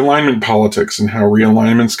 realignment politics and how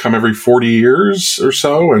realignments come every 40 years or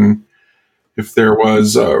so. And if there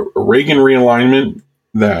was a Reagan realignment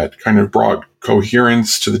that kind of brought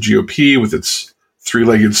coherence to the GOP with its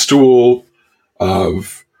three-legged stool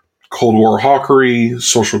of Cold War hawkery,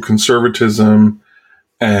 social conservatism,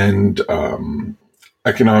 and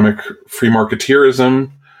economic free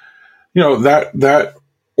marketeerism, that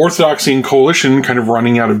orthodoxy and coalition kind of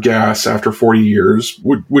running out of gas after 40 years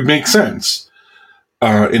would make sense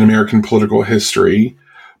in American political history.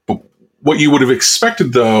 But what you would have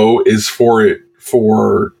expected, though, is for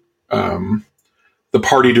the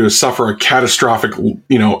party to suffer a catastrophic,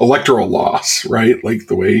 electoral loss, right? Like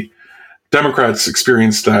the way Democrats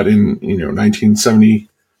experienced that in,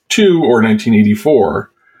 1972 or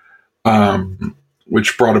 1984,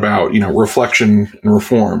 which brought about, reflection and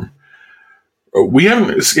reform. We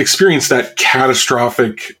haven't experienced that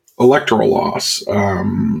catastrophic electoral loss.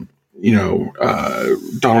 Donald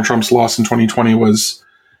Trump's loss in 2020 was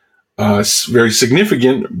very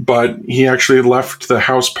significant, but he actually left the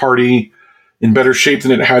House party in better shape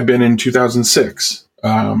than it had been in 2006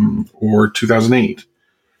 or 2008.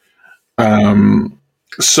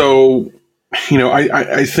 So,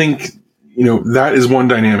 I think, that is one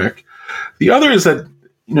dynamic. The other is that,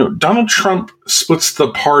 Donald Trump splits the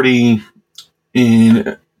party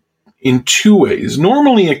in two ways.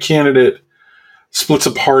 Normally, a candidate splits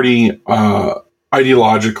a party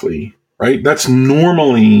ideologically, right? That's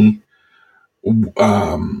normally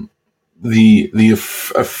the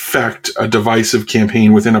effect a divisive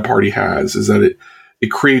campaign within a party has, is that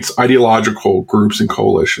it creates ideological groups and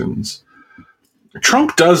coalitions.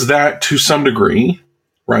 Trump does that to some degree,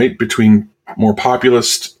 right? Between more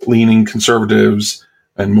populist-leaning conservatives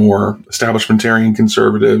and more establishmentarian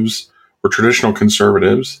conservatives or traditional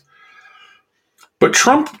conservatives. But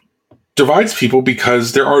Trump divides people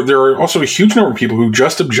because there are also a huge number of people who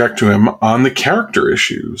just object to him on the character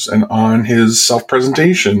issues and on his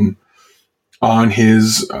self-presentation, on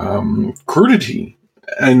his crudity,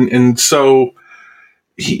 and so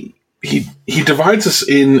he divides us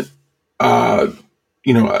in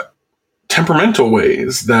temperamental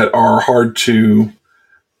ways that are hard to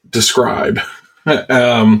describe.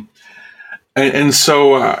 I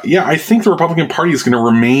think the Republican Party is going to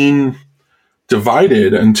remain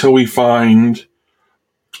divided until we find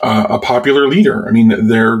a popular leader. I mean,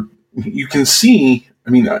 you can see,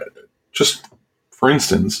 just for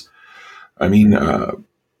instance,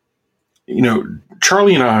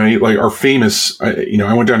 Charlie and I are famous.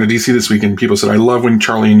 I went down to DC this week and people said, I love when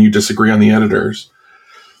Charlie and you disagree on the editors.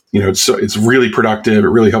 It's really productive. It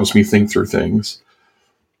really helps me think through things.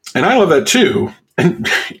 And I love that too. And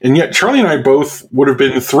yet Charlie and I both would have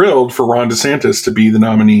been thrilled for Ron DeSantis to be the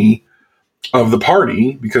nominee of the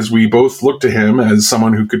party because we both look to him as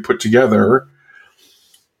someone who could put together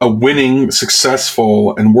a winning,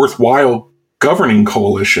 successful, and worthwhile governing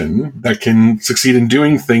coalition that can succeed in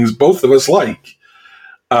doing things both of us like.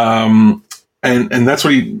 And that's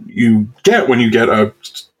what you get when you get a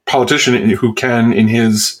politician who can, in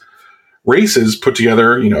his races, put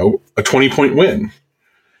together, a 20-point win.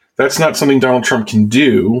 That's not something Donald Trump can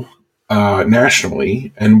do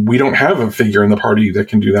nationally, and we don't have a figure in the party that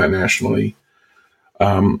can do that nationally.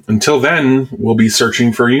 Until then, we'll be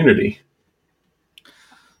searching for unity.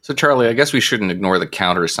 So, Charlie, I guess we shouldn't ignore the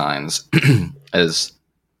countersigns as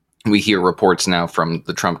we hear reports now from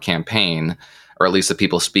the Trump campaign, or at least the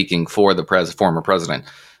people speaking for the former president,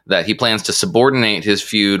 that he plans to subordinate his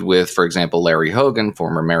feud with, for example, Larry Hogan,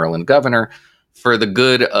 former Maryland governor, for the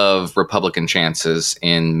good of Republican chances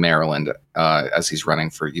in Maryland as he's running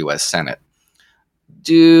for U.S. Senate.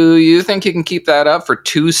 Do you think he can keep that up for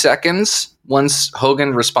 2 seconds once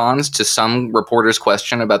Hogan responds to some reporter's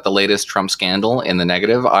question about the latest Trump scandal in the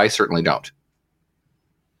negative? I certainly don't.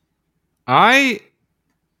 I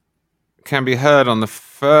can be heard on the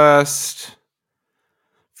first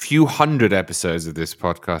few hundred episodes of this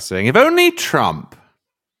podcast saying, if only Trump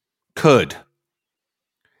could.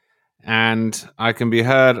 And I can be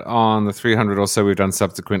heard on the 300 or so we've done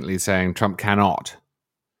subsequently saying Trump cannot.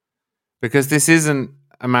 Because this isn't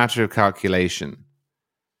a matter of calculation.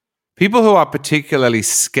 People who are particularly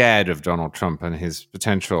scared of Donald Trump and his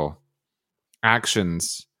potential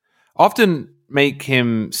actions often make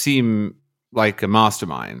him seem like a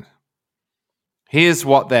mastermind. Here's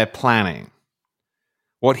what they're planning.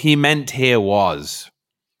 What he meant here was,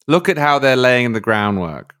 look at how they're laying the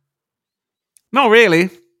groundwork. No,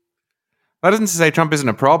 really. That isn't to say Trump isn't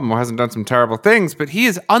a problem or hasn't done some terrible things, but he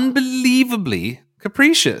is unbelievably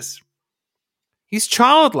capricious. He's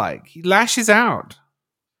childlike. He lashes out.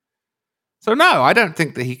 So no, I don't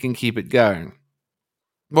think that he can keep it going.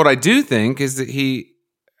 What I do think is that he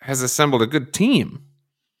has assembled a good team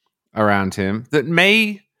around him that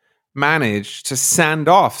may manage to sand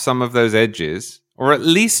off some of those edges, or at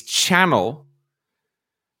least channel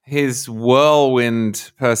his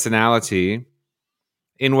whirlwind personality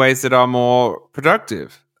in ways that are more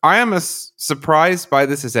productive. I am as surprised by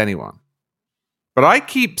this as anyone. But I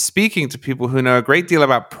keep speaking to people who know a great deal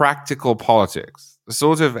about practical politics, the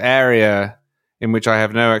sort of area in which I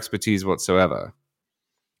have no expertise whatsoever.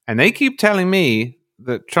 And they keep telling me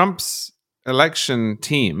that Trump's election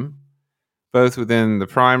team, both within the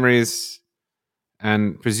primaries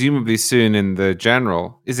and presumably soon in the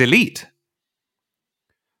general, is elite.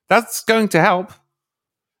 That's going to help.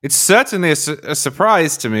 It's certainly a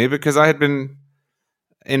surprise to me because I had been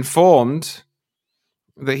informed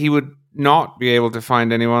that he would not be able to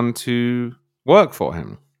find anyone to work for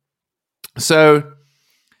him. So,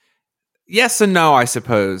 yes and no, I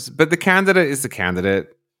suppose. But the candidate is the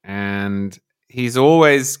candidate, and he's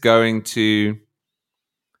always going to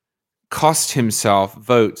cost himself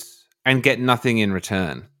votes and get nothing in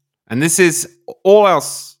return. And this is, all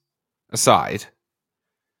else aside,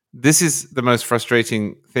 this is the most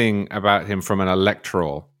frustrating thing about him from an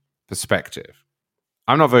electoral perspective.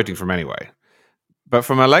 I'm not voting for him anyway. But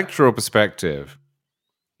from an electoral perspective,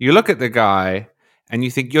 you look at the guy and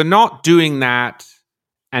you think you're not doing that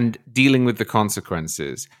and dealing with the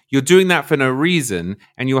consequences. You're doing that for no reason,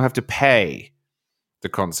 and you'll have to pay the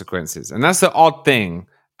consequences. And that's the odd thing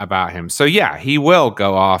about him. So yeah, he will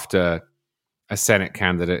go after a Senate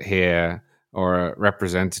candidate here or a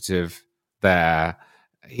representative there.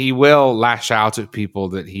 He will lash out at people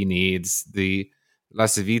that he needs. The La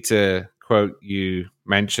Civita quote you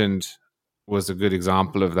mentioned was a good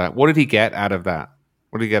example of that. What did he get out of that?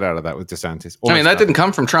 What did he get out of that with DeSantis? That didn't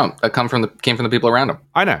come from Trump. That came from the people around him.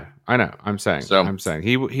 I know. I'm saying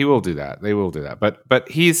he will do that. They will do that. But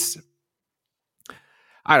he's,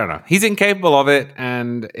 I don't know. He's incapable of it,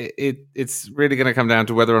 and it's really going to come down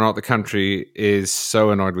to whether or not the country is so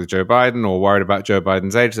annoyed with Joe Biden or worried about Joe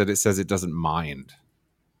Biden's age that it says it doesn't mind.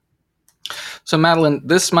 So, Madeline,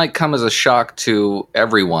 this might come as a shock to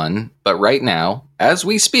everyone, but right now, as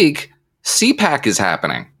we speak, CPAC is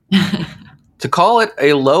happening. To call it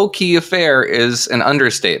a low-key affair is an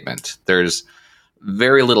understatement. There's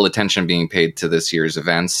very little attention being paid to this year's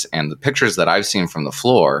events, and the pictures that I've seen from the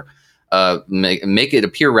floor make it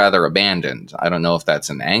appear rather abandoned. I don't know if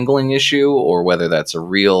that's an angling issue or whether that's a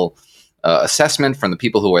real assessment from the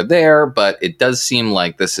people who are there, but it does seem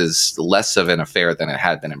like this is less of an affair than it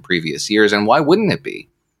had been in previous years. And why wouldn't it be?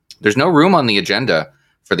 There's no room on the agenda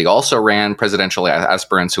for the also-ran presidential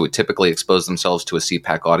aspirants who would typically expose themselves to a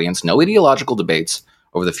CPAC audience. No ideological debates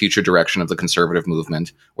over the future direction of the conservative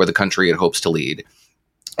movement or the country it hopes to lead.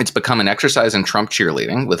 It's become an exercise in Trump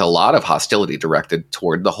cheerleading with a lot of hostility directed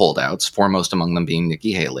toward the holdouts, foremost among them being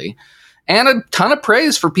Nikki Haley, and a ton of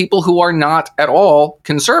praise for people who are not at all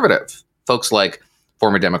conservative. Folks like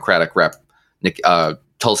former Democratic Rep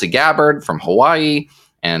Tulsi Gabbard from Hawaii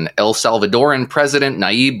and El Salvadoran President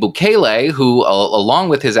Nayib Bukele, who, along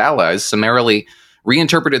with his allies, summarily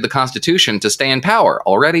reinterpreted the Constitution to stay in power.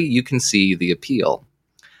 Already, you can see the appeal.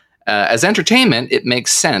 As entertainment, it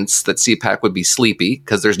makes sense that CPAC would be sleepy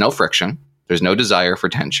because there's no friction. There's no desire for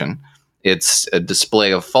tension. It's a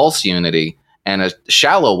display of false unity, and a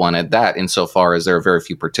shallow one at that, insofar as there are very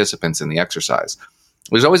few participants in the exercise.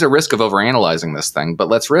 There's always a risk of overanalyzing this thing, but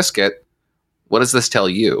let's risk it. What does this tell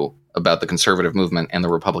you about the conservative movement and the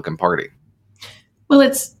Republican Party? Well,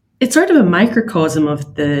 it's sort of a microcosm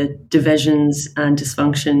of the divisions and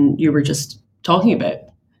dysfunction you were just talking about.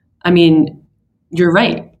 I mean, you're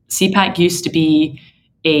right. CPAC used to be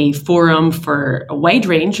a forum for a wide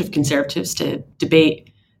range of conservatives to debate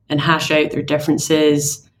and hash out their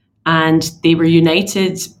differences. And they were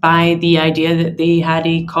united by the idea that they had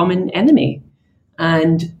a common enemy.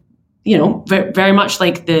 And, very much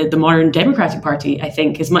like the modern Democratic Party, I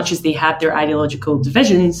think, as much as they have their ideological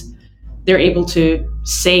divisions, they're able to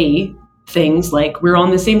say things like, we're on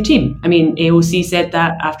the same team. I mean, AOC said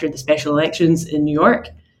that after the special elections in New York.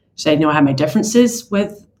 She said, I have my differences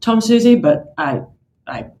with Tom Susie, but we're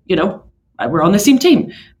on the same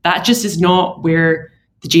team. That just is not where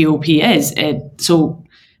the GOP is. So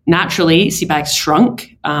naturally, CPAC's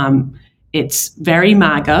shrunk. It's very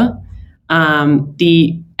MAGA.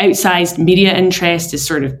 The outsized media interest is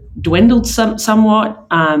sort of dwindled somewhat.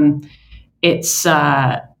 It's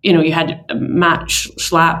you had Matt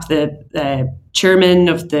Schlapp, the chairman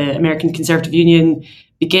of the American Conservative Union,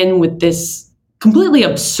 begin with this completely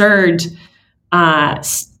absurd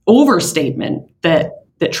overstatement that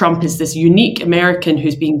Trump is this unique American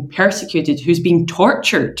who's being persecuted, who's being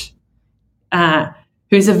tortured,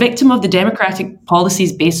 who's a victim of the democratic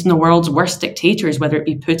policies based on the world's worst dictators, whether it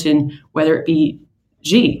be Putin, whether it be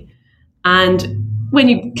Xi. And when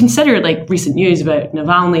you consider recent news about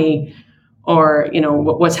Navalny, or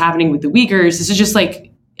what's happening with the Uyghurs, this is just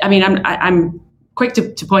I'm quick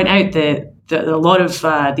to point out that a lot of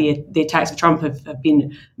the attacks of Trump have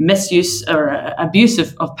been misuse or abuse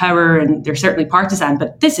of power, and they're certainly partisan.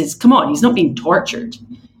 But this is, come on, he's not being tortured.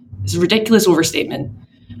 It's a ridiculous overstatement.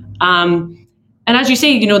 And as you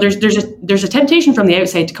say, there's a temptation from the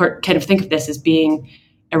outside to kind of think of this as being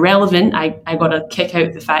irrelevant. I got a kick out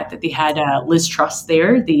of the fact that they had Liz Truss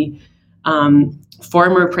there, the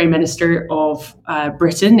former Prime Minister of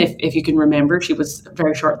Britain, if you can remember. She was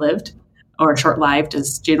very short-lived, or short-lived,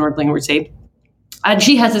 as Jane Ordlinger would say. And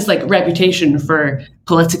she has this reputation for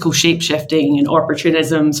political shape-shifting and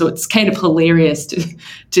opportunism, so it's kind of hilarious to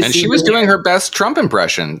see. And she was doing her best Trump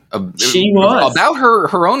impression. She was. About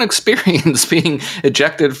her own experience being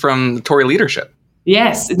ejected from Tory leadership.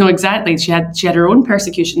 Yes, no, exactly. She had her own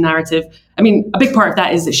persecution narrative. I mean, a big part of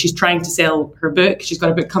that is that she's trying to sell her book. She's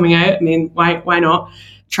got a book coming out. I mean, why not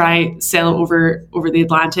try sell it over the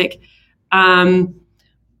Atlantic?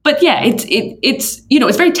 But yeah,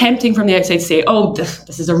 it's very tempting from the outside to say, oh,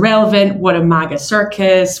 this is irrelevant. What a MAGA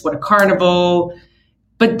circus! What a carnival!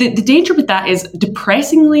 But the danger with that is,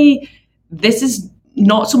 depressingly, this is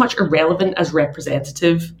not so much irrelevant as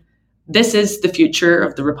representative. This is the future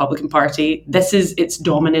of the Republican Party. This is its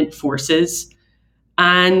dominant forces.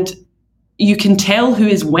 And you can tell who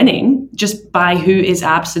is winning just by who is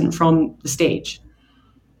absent from the stage.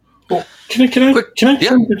 Well, can I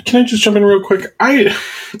just jump in real quick? I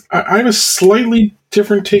have a slightly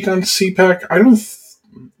different take on CPAC. I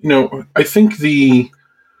think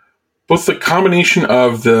both the combination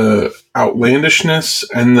of the outlandishness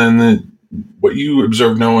and then what you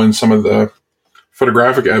observed, Noah, and some of the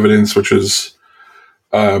photographic evidence, which is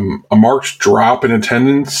a marked drop in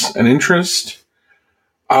attendance and interest.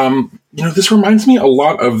 This reminds me a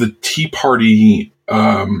lot of the Tea Party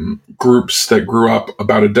groups that grew up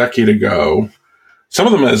about a decade ago. Some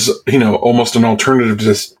of them as, almost an alternative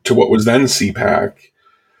to what was then CPAC.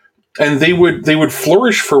 And they would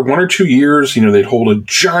flourish for 1 or 2 years. They'd hold a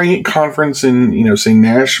giant conference in, say,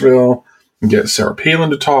 Nashville, and get Sarah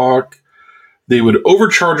Palin to talk. They would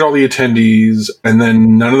overcharge all the attendees, and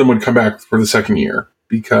then none of them would come back for the second year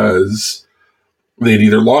because they'd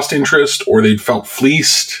either lost interest or they'd felt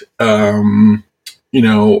fleeced, or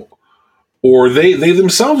they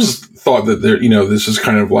themselves thought that this is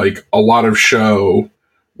kind of like a lot of show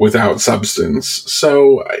without substance.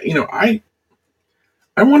 So, I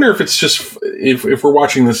wonder if it's just if we're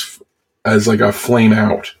watching this as like a flame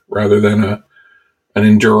out rather than an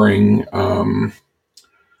enduring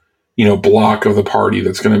block of the party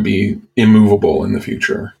that's going to be immovable in the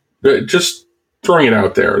future. Just throwing it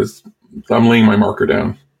out there. I'm laying my marker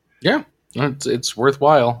down. Yeah, it's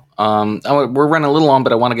worthwhile. We're running a little long,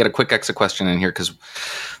 but I want to get a quick exit question in here because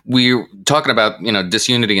we're talking about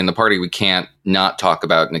disunity in the party. We can't not talk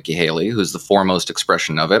about Nikki Haley, who's the foremost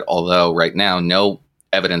expression of it. Although right now, no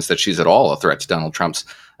evidence that she's at all a threat to Donald Trump's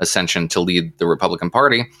ascension to lead the Republican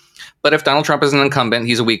Party. But if Donald Trump is an incumbent,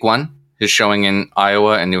 he's a weak one. His showing in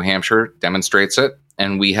Iowa and New Hampshire demonstrates it.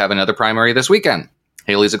 And we have another primary this weekend.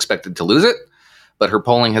 Haley's expected to lose it, but her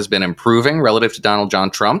polling has been improving relative to Donald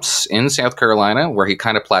John Trump's in South Carolina, where he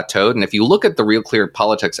kind of plateaued. And if you look at the Real Clear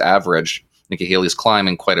Politics average, Nikki Haley's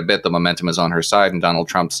climbing quite a bit. The momentum is on her side, and Donald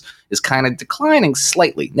Trump's is kind of declining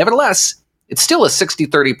slightly. Nevertheless, it's still a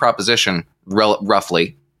 60-30 proposition,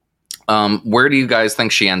 roughly. Where do you guys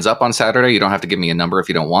think she ends up on Saturday? You don't have to give me a number if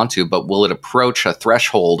you don't want to, but will it approach a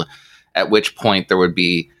threshold at which point there would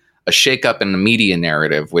be a shakeup in the media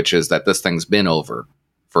narrative, which is that this thing's been over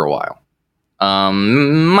for a while?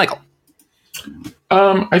 Michael.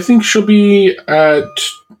 I think she'll be at.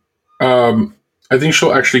 I think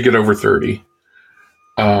she'll actually get over 30.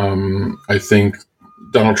 I think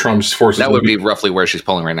Donald Trump's forces. That would be roughly where she's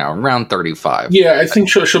polling right now, around 35. Yeah, I think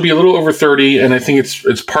she'll be a little over 30, and I think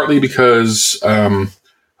it's partly because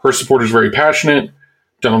her supporters are very passionate.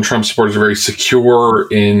 Donald Trump's supporters are very secure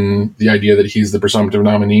in the idea that he's the presumptive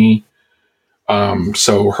nominee.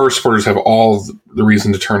 So her supporters have all the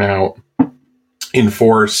reason to turn out in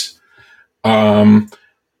force. And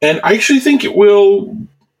I actually think it will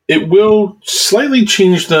slightly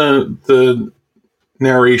change the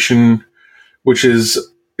narration, which is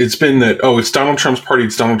it's been that, it's Donald Trump's party,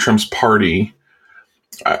 it's Donald Trump's party.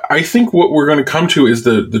 I think what we're going to come to is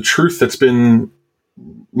the truth that's been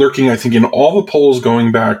lurking, I think, in all the polls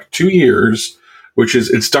going back 2 years, which is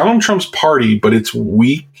it's Donald Trump's party, but it's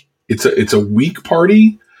weak. It's a weak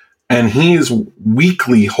party, and he is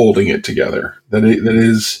weakly holding it together. That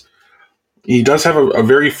is, he does have a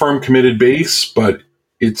very firm, committed base, but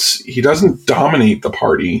he doesn't dominate the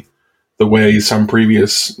party the way some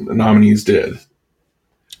previous nominees did.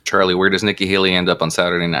 Charlie, where does Nikki Haley end up on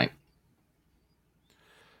Saturday night?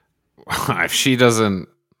 If she doesn't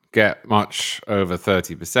get much over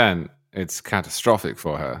 30%, it's catastrophic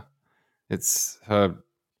for her. It's her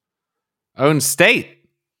own state.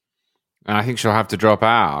 And I think she'll have to drop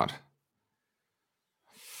out.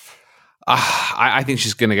 I think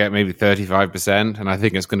she's going to get maybe 35%, and I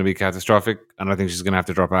think it's going to be catastrophic, and I think she's going to have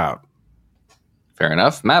to drop out. Fair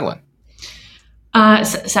enough. Madeline?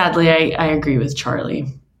 Sadly, I agree with Charlie.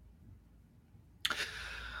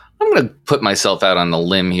 I'm going to put myself out on the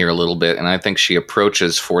limb here a little bit, and I think she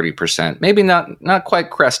approaches 40%. Maybe not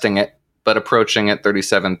quite cresting it, but approaching it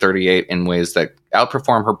 37, 38 in ways that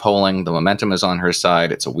outperform her polling. The momentum is on her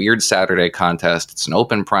side. It's a weird Saturday contest. It's an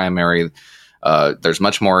open primary. There's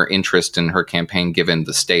much more interest in her campaign given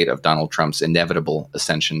the state of Donald Trump's inevitable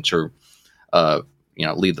ascension to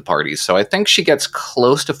lead the parties. So I think she gets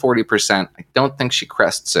close to 40%. I don't think she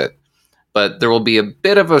crests it. But there will be a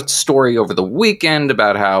bit of a story over the weekend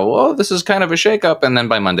about how, this is kind of a shakeup, and then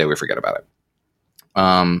by Monday we forget about it.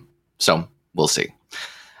 So we'll see.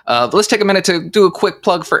 Let's take a minute to do a quick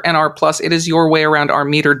plug for NR Plus. It is your way around our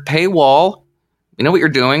metered paywall. You know what you're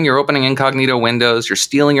doing. You're opening incognito windows. You're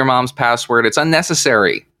stealing your mom's password. It's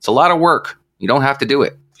unnecessary. It's a lot of work. You don't have to do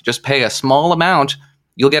it. If you just pay a small amount,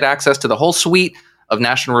 you'll get access to the whole suite of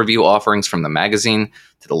National Review offerings, from the magazine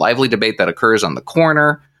to the lively debate that occurs on the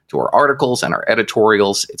corner, to our articles and our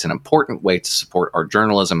editorials. It's an important way to support our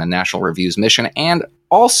journalism and National Review's mission. And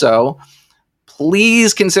also,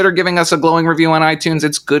 please consider giving us a glowing review on iTunes.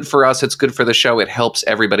 It's good for us. It's good for the show. It helps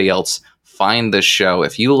everybody else find this show.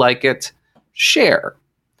 If you like it, share.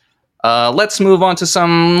 Let's move on to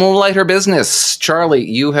some lighter business. Charlie,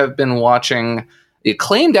 you have been watching the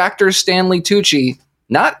acclaimed actor Stanley Tucci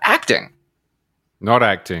not acting. Not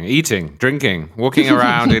acting, eating, drinking, walking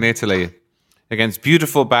around in Italy against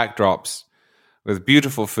beautiful backdrops with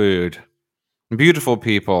beautiful food and beautiful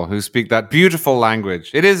people who speak that beautiful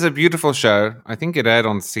language. It is a beautiful show. I think it aired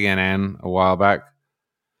on CNN a while back.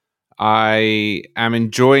 I am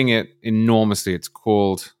enjoying it enormously. It's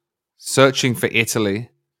called Searching for Italy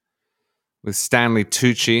with Stanley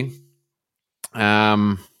Tucci.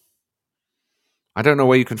 I don't know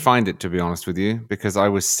where you can find it, to be honest with you, because I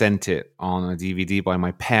was sent it on a DVD by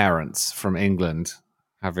my parents from England,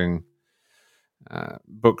 having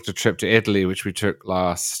booked a trip to Italy, which we took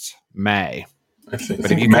last May. But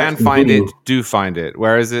if you can find it, do find it.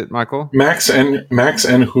 Where is it, Michael? Max and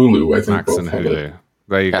Hulu, I think. Max and Hulu.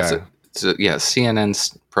 There you go. It's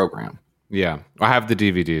CNN's program. Yeah, I have the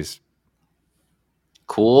DVDs.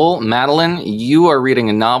 Cool. Madeline, you are reading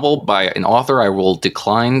a novel by an author I will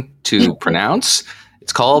decline to pronounce.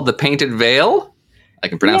 It's called The Painted Veil. I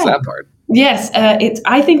can pronounce that part. Yes,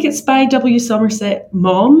 I think it's by W. Somerset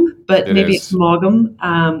Maugham, but maybe it's Maugham.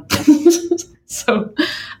 So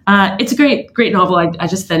it's a great novel. I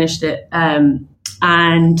just finished it.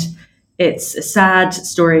 And it's a sad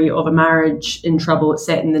story of a marriage in trouble. It's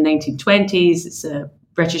set in the 1920s. It's a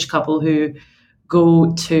British couple who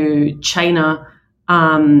go to China,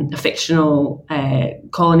 a fictional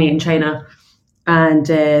colony in China, and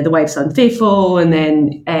the wife's unfaithful, and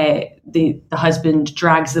then the husband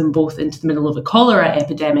drags them both into the middle of a cholera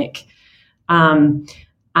epidemic.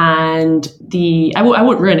 And I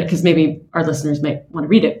won't ruin it because maybe our listeners might want to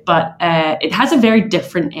read it, but it has a very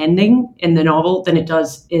different ending in the novel than it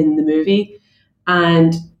does in the movie.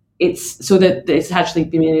 And it's so that it's actually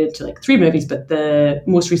been made into like 3 movies, but the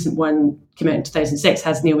most recent one came out in 2006,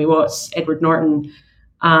 has Naomi Watts, Edward Norton.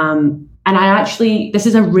 And this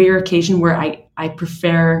is a rare occasion where I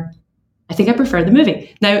think I prefer the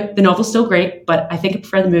movie. Now, the novel's still great, but I think I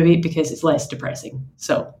prefer the movie because it's less depressing.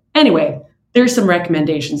 So anyway, there's some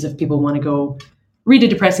recommendations if people want to go read a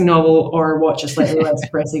depressing novel or watch a slightly less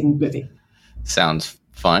depressing movie. Sounds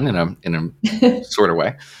fun in a sort of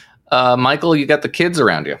way. Michael, you got the kids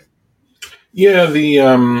around you. Yeah,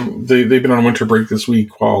 they've been on winter break this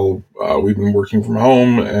week while we've been working from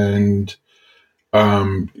home, and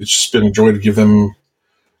it's just been a joy to give them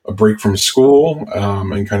a break from school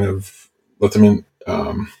and kind of let them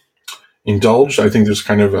indulge. I think there's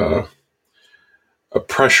kind of a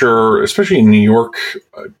pressure, especially in New York,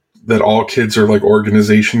 that all kids are like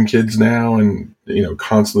organization kids now, and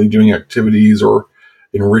constantly doing activities or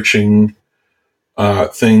enriching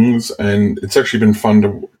things, and it's actually been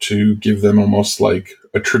fun to give them almost like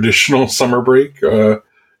a traditional summer break in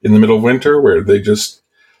the middle of winter, where they just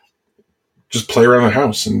play around the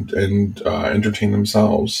house and entertain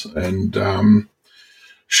themselves and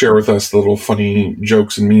share with us the little funny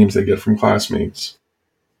jokes and memes they get from classmates.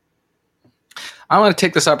 I want to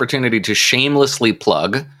take this opportunity to shamelessly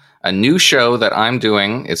plug a new show that I'm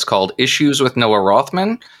doing. It's called Issues with Noah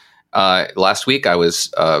Rothman. Last week, I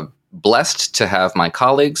was blessed to have my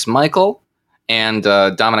colleagues, Michael and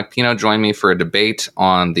Dominic Pino, join me for a debate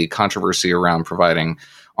on the controversy around providing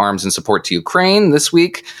arms and support to Ukraine. This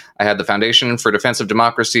week, I had the Foundation for Defensive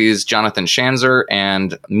Democracy's Jonathan Schanzer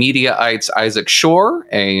and Mediaite's Isaac Shore,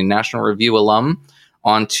 a National Review alum,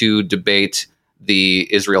 on to debate the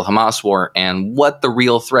Israel-Hamas war and what the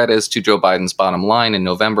real threat is to Joe Biden's bottom line in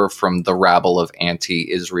November from the rabble of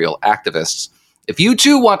anti-Israel activists. If you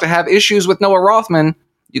too want to have issues with Noah Rothman,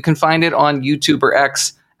 you can find it on YouTube or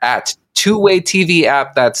X at Two Way TV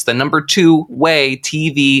app. That's the number 2 Way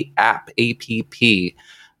TV app, APP.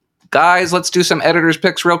 Guys, let's do some editor's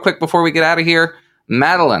picks real quick before we get out of here.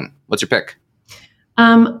 Madeline, what's your pick?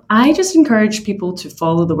 I just encourage people to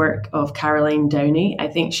follow the work of Caroline Downey. I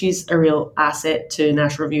think she's a real asset to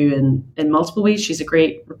National Review in multiple ways. She's a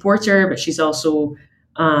great reporter, but she's also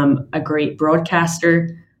a great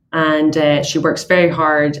broadcaster. And she works very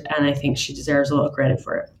hard, and I think she deserves a lot of credit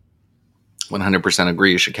for it. 100%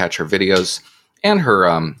 agree. You should catch her videos and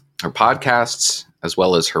her podcasts, as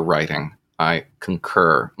well as her writing. I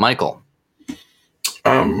concur. Michael?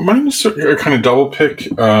 Mine is a kind of double pick.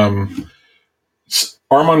 It's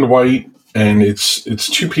Armand White, and it's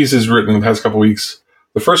 2 pieces written in the past couple weeks.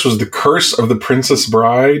 The first was The Curse of the Princess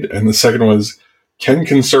Bride, and the second was Can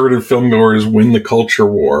Conservative Filmgoers Win the Culture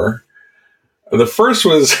War? The first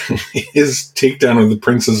was his takedown of The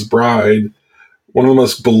Princess Bride, one of the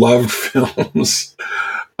most beloved films.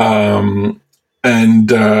 Totally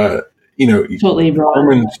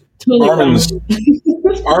wrong.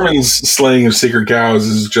 Armin's slaying of sacred cows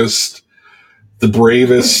is just the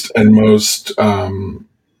bravest and most,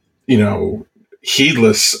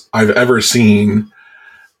 heedless I've ever seen.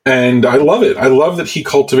 And I love it. I love that he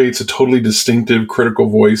cultivates a totally distinctive critical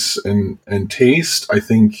voice and taste. I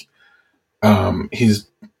think he's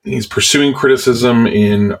pursuing criticism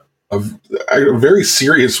in a very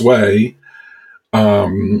serious way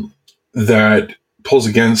that pulls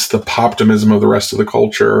against the poptimism of the rest of the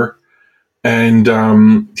culture. And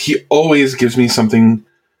he always gives me something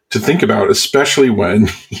to think about, especially when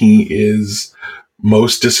he is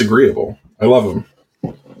most disagreeable. I love him.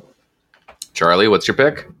 Charlie, what's your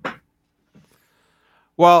pick?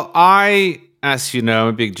 Well, as you know, I'm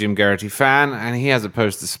a big Jim Garrity fan, and he has a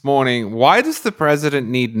post this morning. Why does the president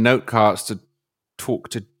need note cards to talk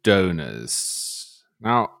to donors?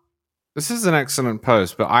 Now, this is an excellent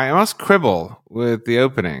post, but I must quibble with the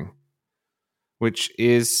opening, which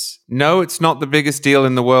is, no, it's not the biggest deal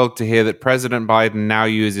in the world to hear that President Biden now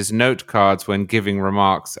uses note cards when giving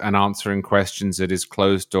remarks and answering questions at his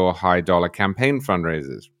closed-door, high-dollar campaign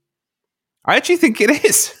fundraisers. I actually think it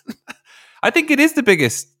is. I think it is the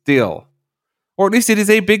biggest deal. Or at least it is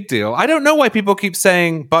a big deal. I don't know why people keep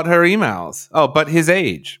saying, but her emails. Oh, but his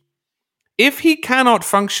age. If he cannot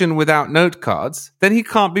function without note cards, then he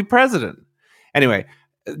can't be president. Anyway,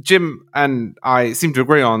 Jim and I seem to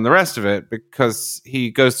agree on the rest of it because he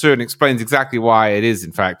goes through and explains exactly why it is,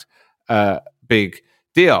 in fact, a big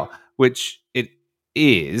deal, which it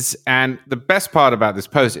is. And the best part about this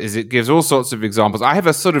post is it gives all sorts of examples. I have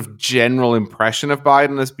a sort of general impression of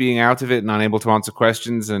Biden as being out of it and unable to answer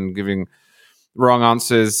questions and giving wrong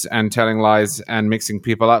answers and telling lies and mixing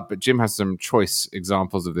people up. But Jim has some choice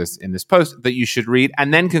examples of this in this post that you should read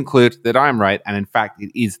and then conclude that I'm right. And in fact,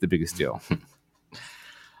 it is the biggest deal.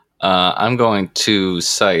 I'm going to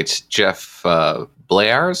cite Jeff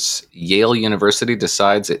Blair's Yale University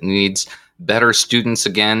decides it needs better students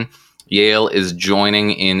again. Yale is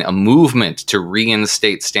joining in a movement to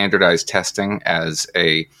reinstate standardized testing as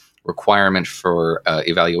a requirement for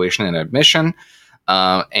evaluation and admission.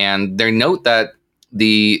 And they note that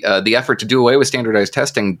the effort to do away with standardized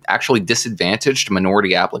testing actually disadvantaged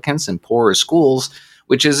minority applicants in poorer schools,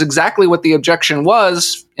 which is exactly what the objection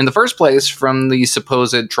was in the first place from the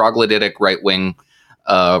supposed troglodytic right-wing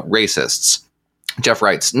racists. Jeff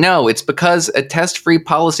writes, no, it's because a test-free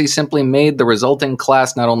policy simply made the resulting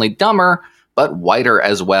class not only dumber, but whiter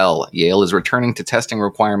as well. Yale is returning to testing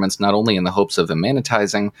requirements not only in the hopes of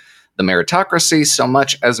amenitizing the meritocracy so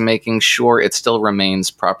much as making sure it still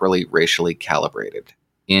remains properly racially calibrated.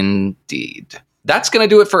 Indeed. That's going to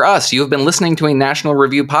do it for us. You have been listening to a National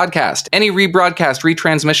Review podcast. Any rebroadcast,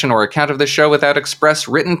 retransmission, or account of the show without express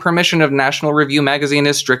written permission of National Review magazine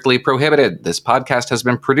is strictly prohibited. This podcast has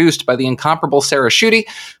been produced by the incomparable Sarah Schutte,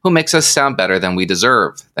 who makes us sound better than we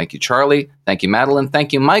deserve. Thank you, Charlie. Thank you, Madeline.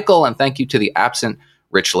 Thank you, Michael. And thank you to the absent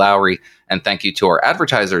Rich Lowry. And thank you to our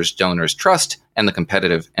advertisers, Donors Trust, and the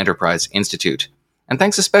Competitive Enterprise Institute. And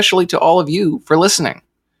thanks especially to all of you for listening.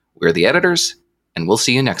 We're the editors, and we'll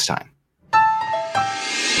see you next time.